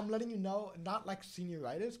 I'm letting you know, not like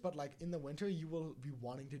senioritis, but like in the winter you will be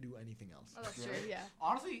wanting to do anything else. Oh, that's Yeah. true. Yeah.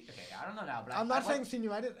 Honestly, okay, I don't know now, but I'm not I'd like- saying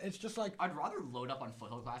senioritis. It's just like I'd rather load up on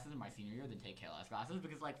foothill classes in my senior year than take KLS classes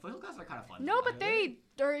because like foothill classes are kind of fun. No, but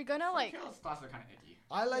they're gonna Some like. KLS classes are kind of icky.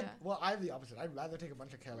 I like. Yeah. Well, I have the opposite. I'd rather take a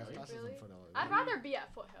bunch of KLS Really? classes Really? than foothill. I'd rather be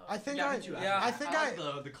at Foothill. I think Yeah, I. me too, Yeah, I think like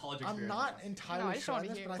the college I'm experience. not No, entirely I just sure wanna on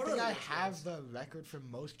this, hear but I What think are I the have the record for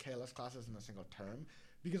most KLS classes in a single term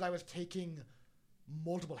because I was taking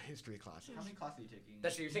multiple history classes. How many classes are you taking?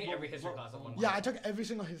 That's you're taking every history class at one Yeah, I took every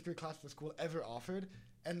single history class the school ever offered,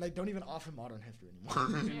 and they don't even offer modern history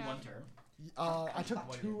anymore. in Yeah. one term. I took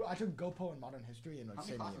One two. I took GoPo and modern history in the How many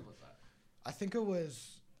same classes year. was that? I think it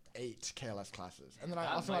was 8 KLS classes, and then I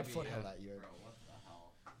That also might had be, foothill yeah. that year. Bro, what the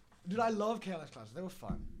hell? Dude, I love KLS classes. They were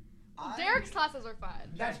fun. Derek's classes are fun.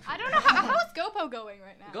 That's I don't know how's GoPo going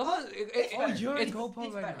right now. GoPo, Oh, you're in it's, GoPo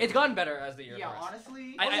it's right better. now. it's gotten better as the year Yeah, progressed.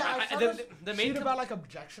 honestly. I- Oh, yeah, I saw the- this the main sheet com- about like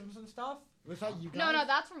objections and stuff. Was that you guys? No,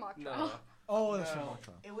 that's from Octo. No. Oh, that's No. from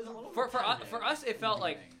Ultra. It was a little For repetitive us, it in felt the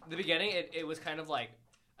like beginning. the beginning. It was kind of like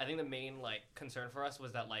I think the main like concern for us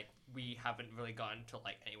was that like we haven't really gotten to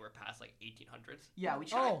like anywhere past like 1800s. Yeah, we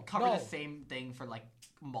tried Oh, to cover no. the same thing for like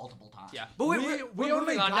multiple times. Yeah, but We we're only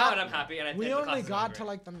moving on got- now, and I'm happy. And I think We the only classes are got great. to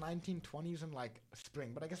like the 1920s in like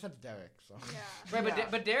spring, but I guess that's Derek. So. Yeah. right, Yeah.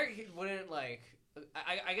 but Derek he wouldn't like.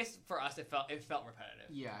 I guess for us it felt repetitive.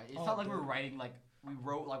 Yeah, it Oh, felt like we were dude. writing like we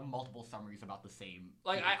wrote like multiple summaries about the same.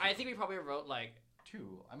 Like thing. I think we probably wrote like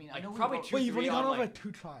two. I mean, I like, know we probably wrote, two- Wait, you've only three gone on, over like-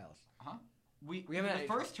 2 trials. We haven't the had-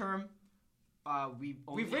 first term.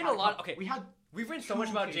 We've written a lot- okay. We had we've written so Two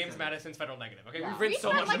much about cases. James Madison's federal negative. Okay, Yeah. we've written We so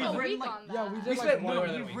spent much like about a it. week like- on that. yeah, we We did spent like more one.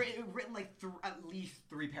 than a we've week. written like at least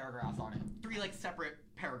 3 paragraphs on it. 3 like separate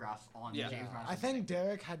paragraphs on Yeah. James Yeah, Madison. I think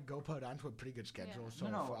Derek had GoPo down to a pretty good schedule, Yeah. so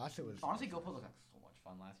No, no. for us it was. Honestly, GoPro looked like so much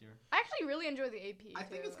fun last year. I actually really enjoy the AP. I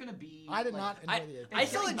think too. it's gonna be. I did like- not enjoy the AP. I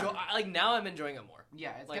still getting enjoy. better. Like now, I'm enjoying it more.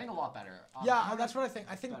 Yeah, it's like- getting a lot better. Yeah, that's what I think.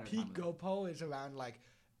 I think better peak time. GoPo is around like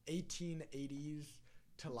 1880s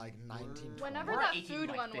to like 1920s. Whenever We're that 18, food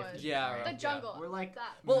like, one 50s, was. Yeah, right? The yeah. jungle. We're like-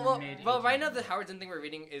 that. Well, Mid- right now the Howard Zinn thing we're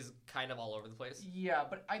reading is kind of all over the place. Yeah,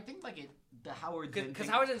 but I think like the Howard Zinn Because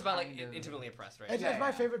thing Howard Zinn's about like kind of- intimately oppressed, right? It's, Yeah, it's my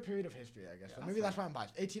yeah. favorite period of history, I guess. Yeah, so that's maybe that's fair. why I'm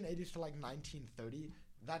biased. 1880s to like 1930.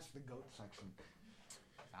 That's the GOAT section.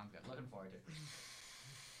 Sounds good. Looking forward to it.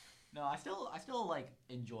 No, I still like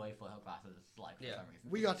enjoy foothill classes like for Yeah. some reason.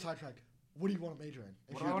 We got sidetracked. What do you want to major in?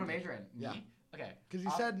 What do I want to major in? Yeah. Me? Okay. Because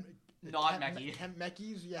you said Not mechie.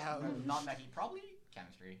 Mechies, yeah. Not mechie. Probably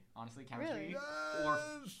chemistry. Honestly, chemistry Yes. or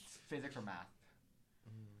physics or math.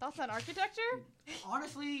 Thoughts on architecture?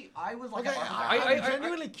 Honestly, I was like, Okay, I- I'm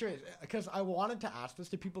genuinely curious because I wanted to ask this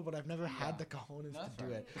to people, but I've never had the cojones That's to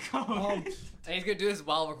do it. right. And he's gonna do this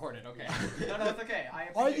while recorded. Okay. No, it's okay. I Are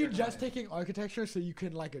appreciate you your just comment. taking architecture so you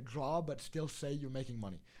can like draw but still say you're making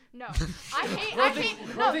money? No. I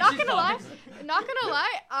hate, no, not gonna lie. Not gonna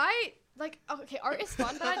lie, okay, art is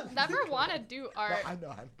fun, but I never want to do art. I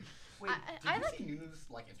know. Wait, I did like- you see Nunu's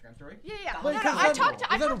like Instagram story? Yeah. That Wait, No, 'cause I then- talked to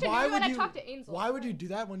then Nunu why and would I you- talked to Ainsley. Why would you do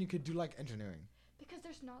that when you could do like engineering? Because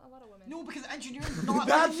there's not a lot of women. No, because engineering is not.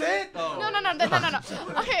 That's it? Oh.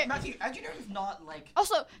 No. Okay. Matthew, engineering is not like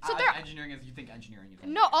Also, so as there. engineering as you think engineering is.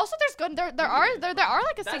 No, also there's good. There are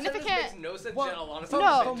like a That sentence makes significant. no sense. Well, Jen, along From,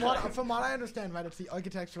 No. from what I understand, right, it's the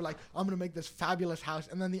architects who are like, I'm gonna make this fabulous house,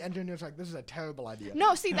 and then the engineers are like, this is a terrible idea.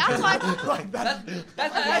 No, see that's why. Like that's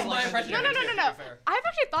That's my impression. No. of it, to be fair. I've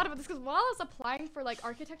actually thought about this because while I was applying for like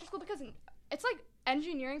architecture school, because it's like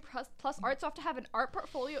engineering plus art, so I have to have an art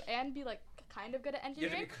portfolio and be like kind of good at You have to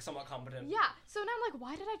engineering. be somewhat competent. Yeah. So now I'm like,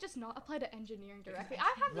 why did I just not apply to engineering directly? I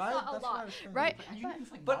have this Right? thought a That's what I lot, was thinking. right?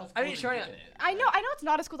 Engineering's like But, not as I mean, cool as you Sharanya, think it is, I know right? it's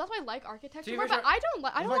not as cool. That's why I like architecture To be more, fair, but I don't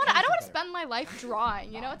like want to chemistry spend my life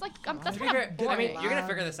drawing. You know, it's like that's To be what fair, I'm I mean, boring. you're gonna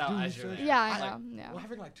figure this out as you're there. Yeah, I Like, know. Yeah. We're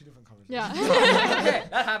having like two different conversations. Yeah. Okay,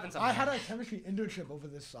 that happens I sometimes. had a chemistry internship over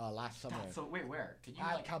this last summer So wait, where? Can you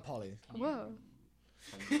at like? Cal Poly. Whoa.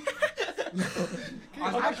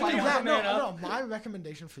 Actually, you yeah, want to man no. My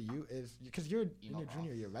recommendation for you is because you're in Emo your prof.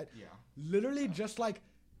 junior year, right? Yeah. Literally just like,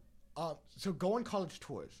 so go on college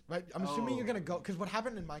tours, right? I'm assuming you're Oh. gonna go because what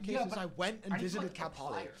happened in my case Yeah, is but I went and I just visited like Cal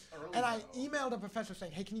Poly, apply early, and I though. emailed a professor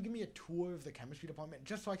saying, "Hey, can you give me a tour of the chemistry department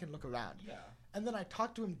just so I can look around?" Yeah. And then I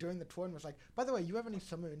talked to him during the tour and was like, "By the way, you have any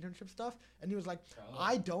summer internship stuff?" And he was like, Oh.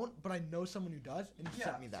 "I don't, but I know someone who does," and he Yeah.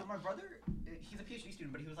 sent me that. So my brother, he's a PhD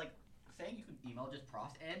student, but he was like saying you can email just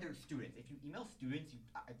profs and their students. If you email students,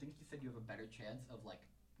 I think he said you have a better chance of like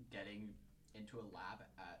getting into a lab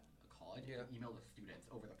at a college. Yeah. If you email the students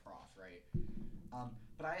over the profs, right?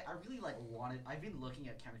 But I really like wanted. I've been looking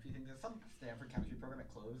at chemistry things. There's some Stanford chemistry program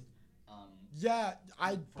that closed. Yeah,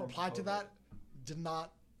 I From applied to COVID. that. Did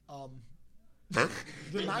not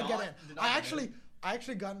did not get in. Did not I get in.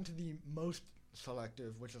 actually got into the most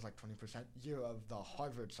selective, which is like 20% year of the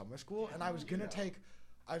Harvard summer school, and I was gonna take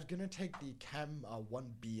the Chem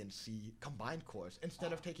 1B and C combined course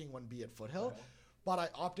instead of taking 1B at Foothill. But I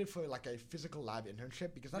opted for like a physical lab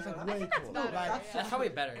internship because that's No, like no, I way think that's cool. better, right? yeah. That's probably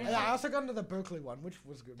better. Yeah, I also got into the Berkeley one, which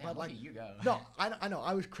was good. Damn, but look like, at you go. no, I know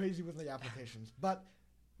I was crazy with the applications, but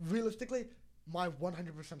realistically, my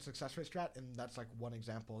 100% success rate strat, and that's like one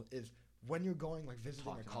example, is when you're going like visiting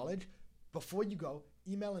Talk a to them. college, before you go,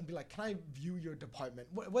 email and be like, can I view your department,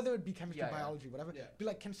 whether it be chemistry, Yeah, yeah. biology, whatever. Yeah. Be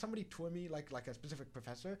like, can somebody tour me like a specific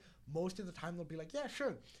professor? Most of the time they'll be like, yeah,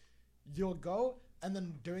 sure. You'll go, and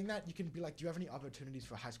then during that you can be like, do you have any opportunities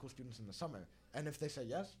for high school students in the summer? And if they say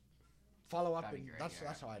yes, follow up, That'd and be great, that's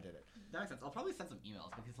yeah. how I did it. That makes sense. I'll probably send some emails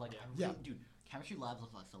because like, I Yeah. really, dude, chemistry labs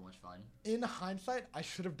look like so much fun. In hindsight, I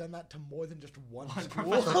should have done that to more than just one One school.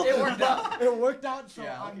 professor. It worked out. It worked out, so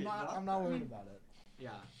Yeah, I'm okay, not. no. I'm not worried about it.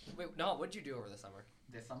 Yeah. Wait, no, what'd you do over the summer?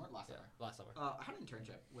 This summer, last Yeah, summer. last summer. I had an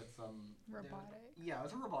internship with some Robotics? Yeah, it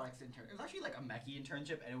was a robotics intern. It was actually like a mechie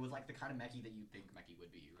internship, and it was like the kind of mechie that you think mechie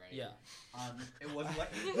would be, right? Yeah. It wasn't like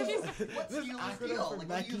what This steel is acronym steel? for Like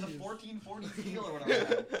what do you use a mechies. 1440 steel or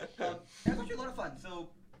whatever. Like that. It was actually a lot of fun. So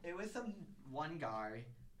it was some one guy,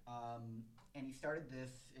 and he started this.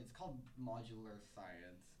 It's called Modular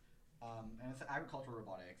Science, and it's agricultural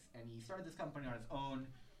robotics. And he started this company on his own,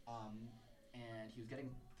 and he was getting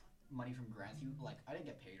money from grants. He like I didn't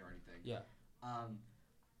get paid or anything. Yeah.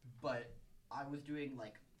 But I was doing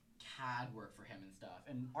like CAD work for him and stuff.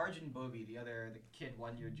 And Arjun Bobby, the kid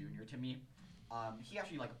 1 year junior to me, he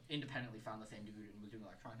actually like independently found the same dude and was doing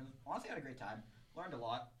electronics. Honestly, I had a great time. Learned a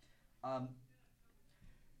lot.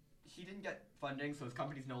 He didn't get funding, so his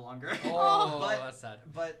company's no longer. Oh, but, that's sad.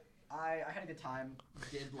 But I had a good time.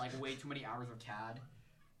 Did like way too many hours of CAD.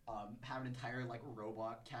 Have an entire like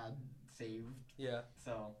robot CAD saved. Yeah,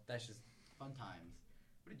 So that's just. fun times.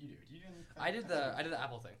 What did you do? Did you do anything? I did the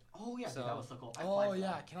Apple thing. Oh yeah, So- that was so cool. I Oh applied for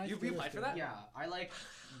yeah, that. can I? You steal applied this for that? Yeah, I like.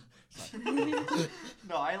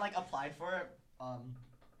 No, I like applied for it. Honestly,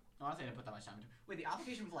 I didn't put that much time into it. Wait, the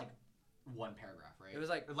application was like one paragraph, right? It was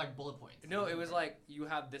like- bullet points. No, it was like you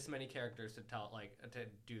have this many characters to tell, like to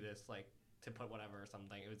do this, like to put whatever or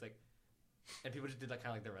something. It was like, and people just did like kind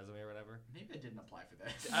of like their resume or whatever. Maybe I didn't apply for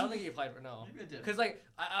this. I don't think he applied for no. Maybe I did. Because like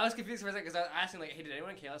I was confused for a second because I was asking like, hey, did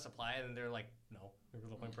anyone in KLS apply? And then they're like, no. You're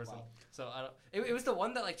the point person. Wow. So I don't. It was the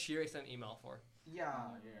one that like Cheery sent an email for. Yeah.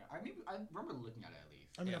 I mean, I remember looking at it at least.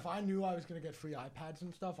 I mean, if I knew I was gonna get free iPads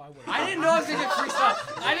and stuff, I would. I didn't know I was gonna get free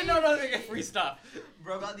stuff. I didn't know I was gonna get free stuff.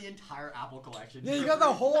 Bro got the entire Apple collection. Yeah, you got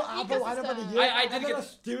the whole Apple lineup of the year. I did and then get a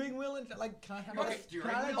steering wheel and like, can I have Okay. a steering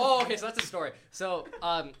can I have wheel? Oh, okay, so that's the story. So,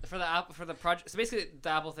 for the project, so basically the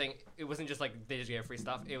Apple thing, it wasn't just like they just gave free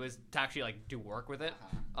stuff. It was to actually like do work with it.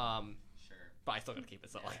 Sure. But I still gotta keep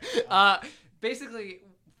it. So, Yeah. basically,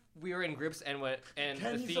 we were in groups and Can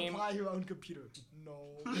the you theme. supply your own computer? No.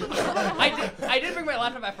 I did bring my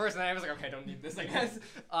laptop at first, and I was like, okay, I don't need this, I guess.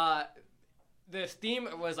 The theme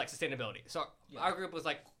was like sustainability. So our group was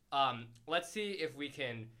like, let's see if we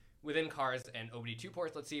can, within cars and OBD2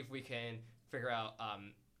 ports, let's see if we can figure out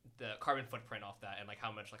the carbon footprint off that and like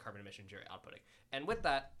how much like carbon emissions you're outputting. And with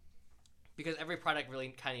that, because every product really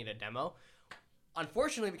kind of need a demo,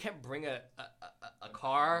 unfortunately we can't bring a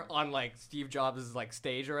car on like Steve Jobs' like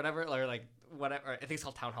stage or whatever, or like whatever. I think it's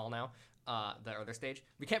called Town Hall now. The other stage.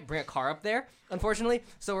 We can't bring a car up there, unfortunately.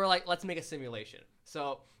 So we're like, let's make a simulation.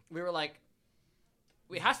 So we were like,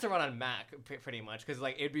 it has to run on Mac pretty much, because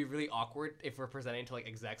like it'd be really awkward if we're presenting to like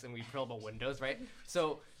execs and we pull up a Windows, right?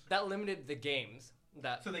 So that limited the games.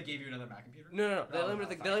 So they gave you another Mac computer? No. They Oh,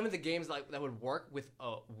 limited the games like that would work with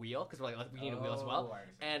a wheel, because we're like we need a wheel as well.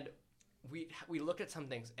 And we looked at some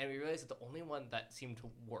things and we realized that the only one that seemed to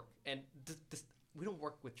work, and we don't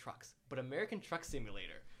work with trucks, but American Truck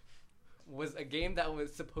Simulator was a game that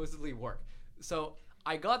was supposedly work. So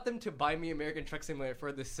I got them to buy me American Truck Simulator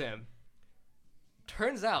for the sim.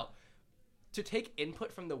 Turns out, to take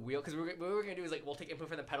input from the wheel, because what we were going to do is like, we'll take input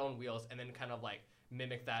from the pedal and wheels and then kind of like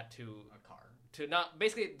mimic that to A car. To not,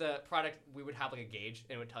 basically the product, we would have like a gauge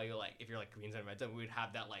and it would tell you like, if you're like green zone, red zone, we would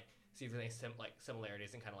have that like, see if there's any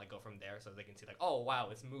similarities and kind of like go from there so they can see like, oh wow,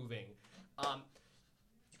 it's moving.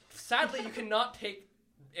 Sadly, you cannot take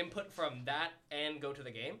input from that and go to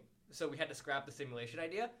the game. So we had to scrap the simulation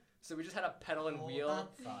idea. So we just had a pedal and wheel. That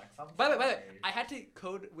sucks. I'm By the way, sorry. I had to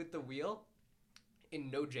code with the wheel in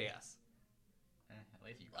Node.js. At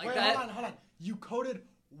least you Like Wait, that- hold on. You coded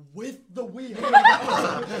with the wheel.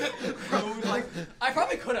 Like, I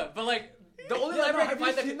probably could have, but like the only library I have could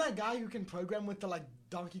you find seen that. that guy who can program with the like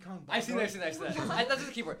Donkey Kong? I've seen that. That's just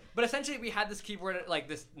the keyboard. But essentially, we had this keyboard, like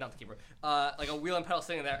this, not the keyboard, like a wheel and pedal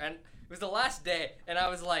sitting there, and it was the last day, and I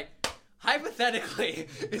was like, hypothetically,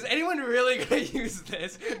 is anyone really gonna use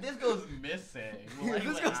this? If this goes missing, will If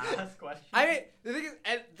this anyone goes- ask questions? I mean, the thing is,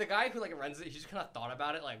 and the guy who like runs it, he just kind of thought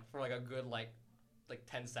about it like for like a good like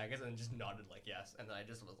 10 seconds, and then just nodded like yes, and then I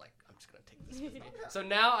just was like, I'm just gonna take this with me. So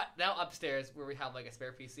now upstairs where we have like a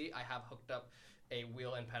spare PC, I have hooked up a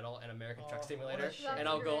wheel and pedal and American Truck Simulator, what a shame. and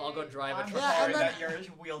I'll go drive a I'm truck. sorry and then- that your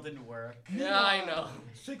wheel didn't work. Yeah, I know.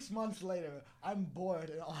 6 months later, I'm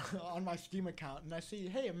bored on my Steam account, and I see,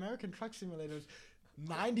 hey, American Truck Simulator's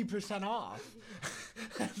 90% off.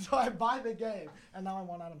 So I buy the game, and now I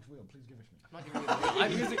want Adam's wheel. Please give it to me. I'm not giving you the wheel.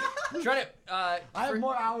 I'm using trying to. I have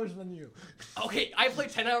more hours than you. Okay, I played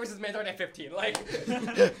 10 hours as Mandalorian at 15. Like,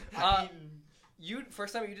 I mean, you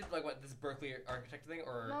first time you did like what this Berkeley architect thing,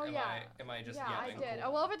 or No, am yeah. I just yeah, yapping? I did.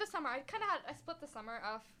 Well, over the summer, I kind of I split the summer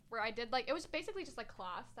off where I did like it was basically just like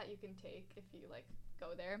class that you can take if you like go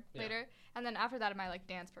there Yeah. later, and then after that, my like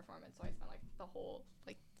dance performance. So I spent like the whole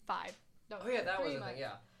like 5. No, Oh yeah, that 3 was the months. thing.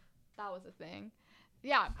 Yeah. That was a thing.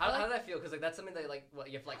 Yeah. How but, did that feel? Because like that's something that like what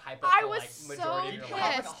you have to like hype up I for was like so majority of you your don't life.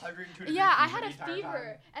 have like pissed. 102 degrees yeah, I fever had the a entire fever,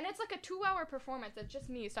 time. and it's like a 2-hour performance. It's just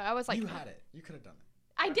me, so I was like, You had it. You could have done it.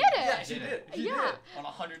 I did it. Yeah, she did. She Yeah. did, on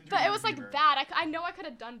 102 But it was like fever. bad. I know I could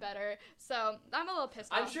have done better, so I'm a little pissed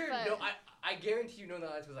I'm off. sure. but No, I guarantee you know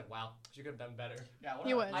that answer was like, wow, she could have done better. Yeah,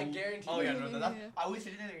 You whatever. would. I guarantee. Oh you. yeah, no, that's, Yeah. I was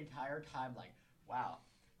sitting there the entire time like, wow,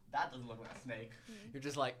 that doesn't look like a snake. You're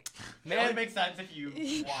just like, It only man. makes sense if you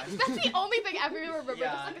watch. That's the only thing I ever remember.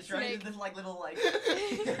 Yeah, Just like a Sharanya snake. did this like little like.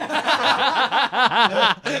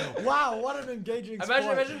 Wow, what an engaging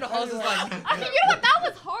Imagine the house is Anyway. like. Okay, you know what? That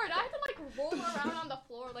was hard. I had to like roll around on the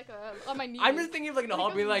floor like on my knees. I'm just thinking of like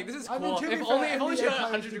Nihal being like, this is I mean, cool. to be If fair, only she NBA got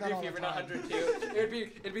players 100 do that degree all the fever, not time.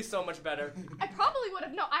 102. it'd be so much better. I probably would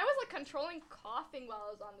have. No, I was like controlling coughing while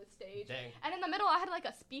I was on the stage. Dang. And in the middle, I had like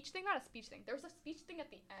a speech thing. Not a speech thing. There was a speech thing at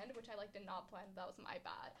the end, which I like did not plan. That was my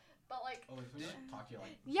bad. But like, Oh, we just talk to you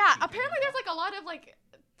like. yeah. speaking Apparently, about- there's like a lot of like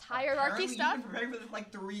hierarchy Apparently stuff. You've been preparing for this for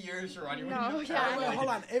like 3 years, Sharanya. No, What do you yeah. apparently- Wait, hold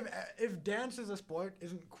on. If dance is a sport,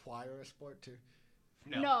 isn't choir a sport too?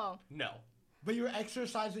 No. No. No. But you're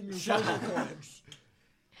exercising your Shut vocal cords.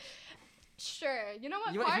 Sure. You know what?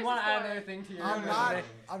 If you Choir's want a to add sport. another thing to your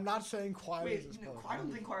I'm not saying choir is a Wait, sport. I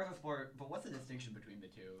don't think choir is a sport, but what's the distinction between the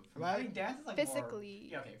two? Right? I mean, dance is like Physically.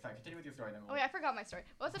 More... Yeah, okay, fine. Continue with your story then. Oh wait, I forgot my story.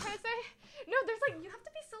 What was I trying to say? No, there's like you have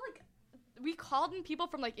to be so like. We called in people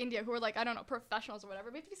from like India who are like I don't know professionals or whatever.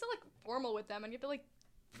 We have to be so like formal with them, and you have to like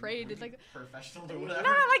pray to like. Professional or No, whatever.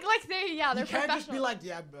 like they're You professional. can't just be like,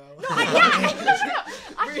 yeah, bro. No,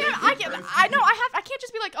 I can't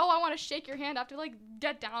just be like, oh, I want to shake your hand. I have to like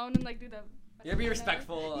get down and like do the. You gotta be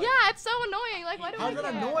respectful. Yeah, it's so annoying. Like, why do How's I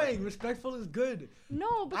that care? annoying? Respectful is good.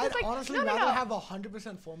 No, because I'd like honestly no. rather have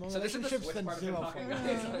 100% formal So this is the relationships Swiss than part of him 0 talking, formal.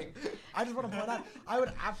 guys. Like, I just want to point out, I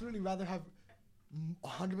would absolutely rather have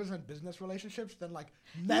 100% business relationships than like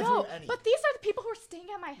never no, any. but these are the people who are staying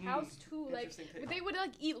at my house too. Like, interesting take. they would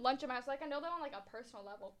like eat lunch at my house. Like, I know them on like a personal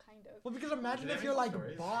level, kind of. Well, because imagine Do they if have your any like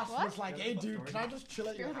stories? boss What? was like, Do they hey have dude, stories? can I just chill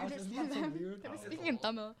at your Barely house? Isn't that so understand them. weird? They were Oh, speaking it's in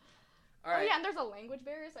Tamil. all right. Oh yeah, and there's a language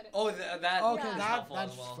barrier. So I didn't. Oh, that. Okay, Yeah. is that, helpful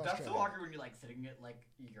that's as well. That's so frustrating. awkward when you're like sitting at like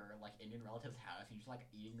your like Indian relative's house and you're just like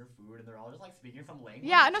eating your food and they're all just like speaking some language.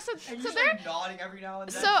 Yeah, no. So And so you're they're just, like, nodding every now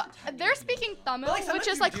and then. so pretending they're like you know speaking stuff. Tamil, But, like, which sometimes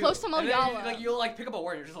is you like do. close to And then Malayalam. like you'll like pick up a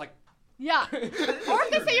word and you're just like. Yeah. Or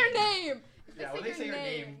if they say your name. If Yeah, when they say your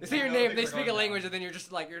name. They say your No, name, they they forgot speak a that. language, and then you're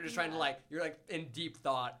just trying to like you're like in deep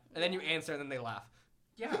thought, and then you answer, and then they laugh.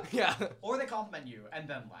 Yeah. Yeah. Or they compliment you and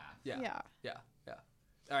then laugh. Yeah.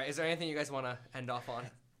 All right. Is there anything you guys want to end off on?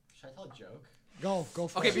 Should I tell a joke? Go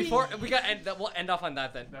for Okay, it. before we'll end off on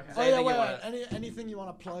that then. Okay. Is Oh there yeah, anything wait, you wait. wanna- Anything you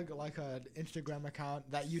want to plug, like an Instagram account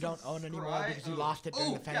that you don't own anymore Subscribe. because you lost it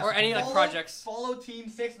during the yeah. pandemic? Or any, like, Follow- projects. Follow Team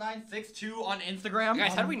 6962 on Instagram.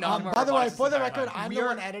 Guys, how do we not? By the way, for the record, record, I'm the We're-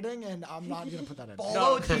 one editing, and I'm not gonna put that in.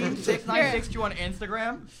 Follow No. Team 6962 on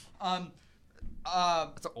Instagram.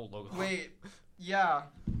 That's an old logo. Wait. Yeah.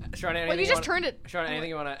 Sharanya, anything Well, you just wanna- turned it. Sharanya, anything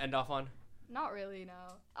you want to end off on? Not really. No.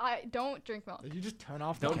 I don't drink milk. Did you just turn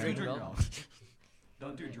off? Don't the drink camera? milk.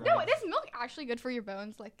 Don't do drugs. No, is milk actually good for your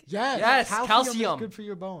bones? Like, Yes, Yes, calcium. calcium. Is good for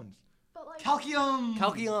your bones. but like. Calcium.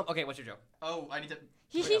 Calculum. Okay, what's your joke? Oh, I need to.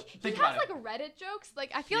 He Think has about like it. Reddit jokes.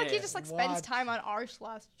 Like I feel like he Yeah. just like spends What? time on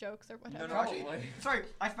r/jokes or whatever. No, actually, sorry,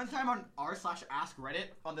 I spent time on r/ask Reddit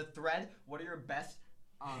on the thread. What are your best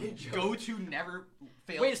go-to never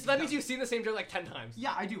fail? Wait, so that means you've seen the same joke like 10 times.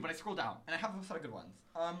 Yeah, I do, but I scroll down and I have a set of good ones.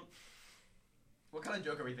 What kind of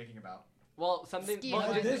joke are we thinking about? Well, something. Ski Well,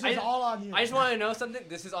 one. This I, is all on you. I just want to know something.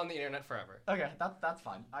 This is on the internet forever. Okay, that's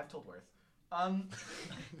fine. I've told worse. I'm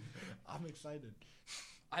excited.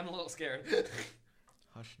 I'm a little scared.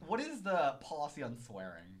 Hush. now. What is the policy on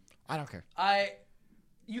swearing? I don't care.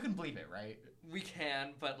 You can believe it, right? We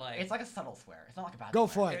can, but like. It's like a subtle swear. It's not like a bad Go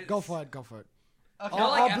swear. for it. Go for it. Go for it. Okay. Not I'll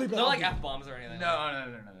like, bleep it, not I'll like bleep it. F-bombs or anything.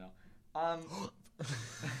 No.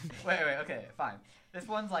 Wait. Okay, fine. This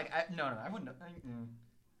one's like no. I wouldn't.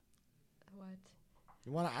 What?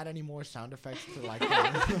 You want to add any more sound effects to like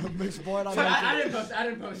mixed board on Sorry, YouTube? I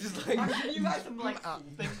didn't post. Just like. I'm giving you guys some like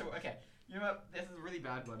things to. Okay. You know what? This is a really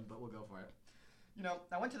bad one, but we'll go for it. You know,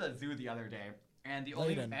 I went to the zoo the other day, and the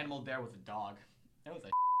only Layden. animal there was a dog. It was a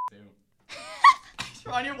zoo.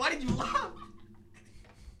 Sharanya, why did you laugh?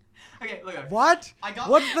 Okay, look. What? I got.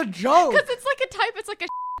 What's the joke? Because it's like a type. It's like a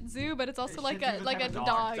zoo, but it's also Shih like Tzu's a a like type a of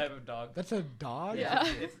dog. Type of dog. That's a dog? Yeah.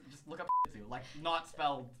 It's just look up zoo, like not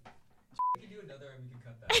spelled. We can do another and we can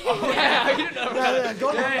cut that. Yeah, I didn't know. Yeah,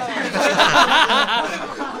 go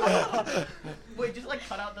Yeah. Wait, just like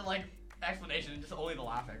cut out the like explanation and just only the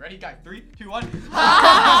laughing. Ready, guys? 3, 2, 1.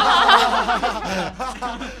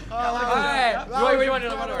 Alright. What do you want to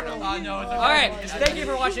know? No, it's okay. Alright. Thank you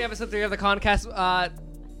for watching episode 3 of the Concast.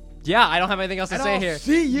 Yeah, I don't have anything else to And say I'll here.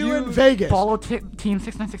 see you in Vegas. Follow Team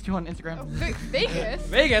 6962 on Instagram. Vegas.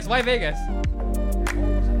 Vegas? Why Vegas?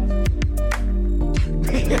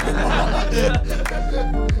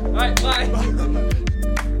 Alright, bye.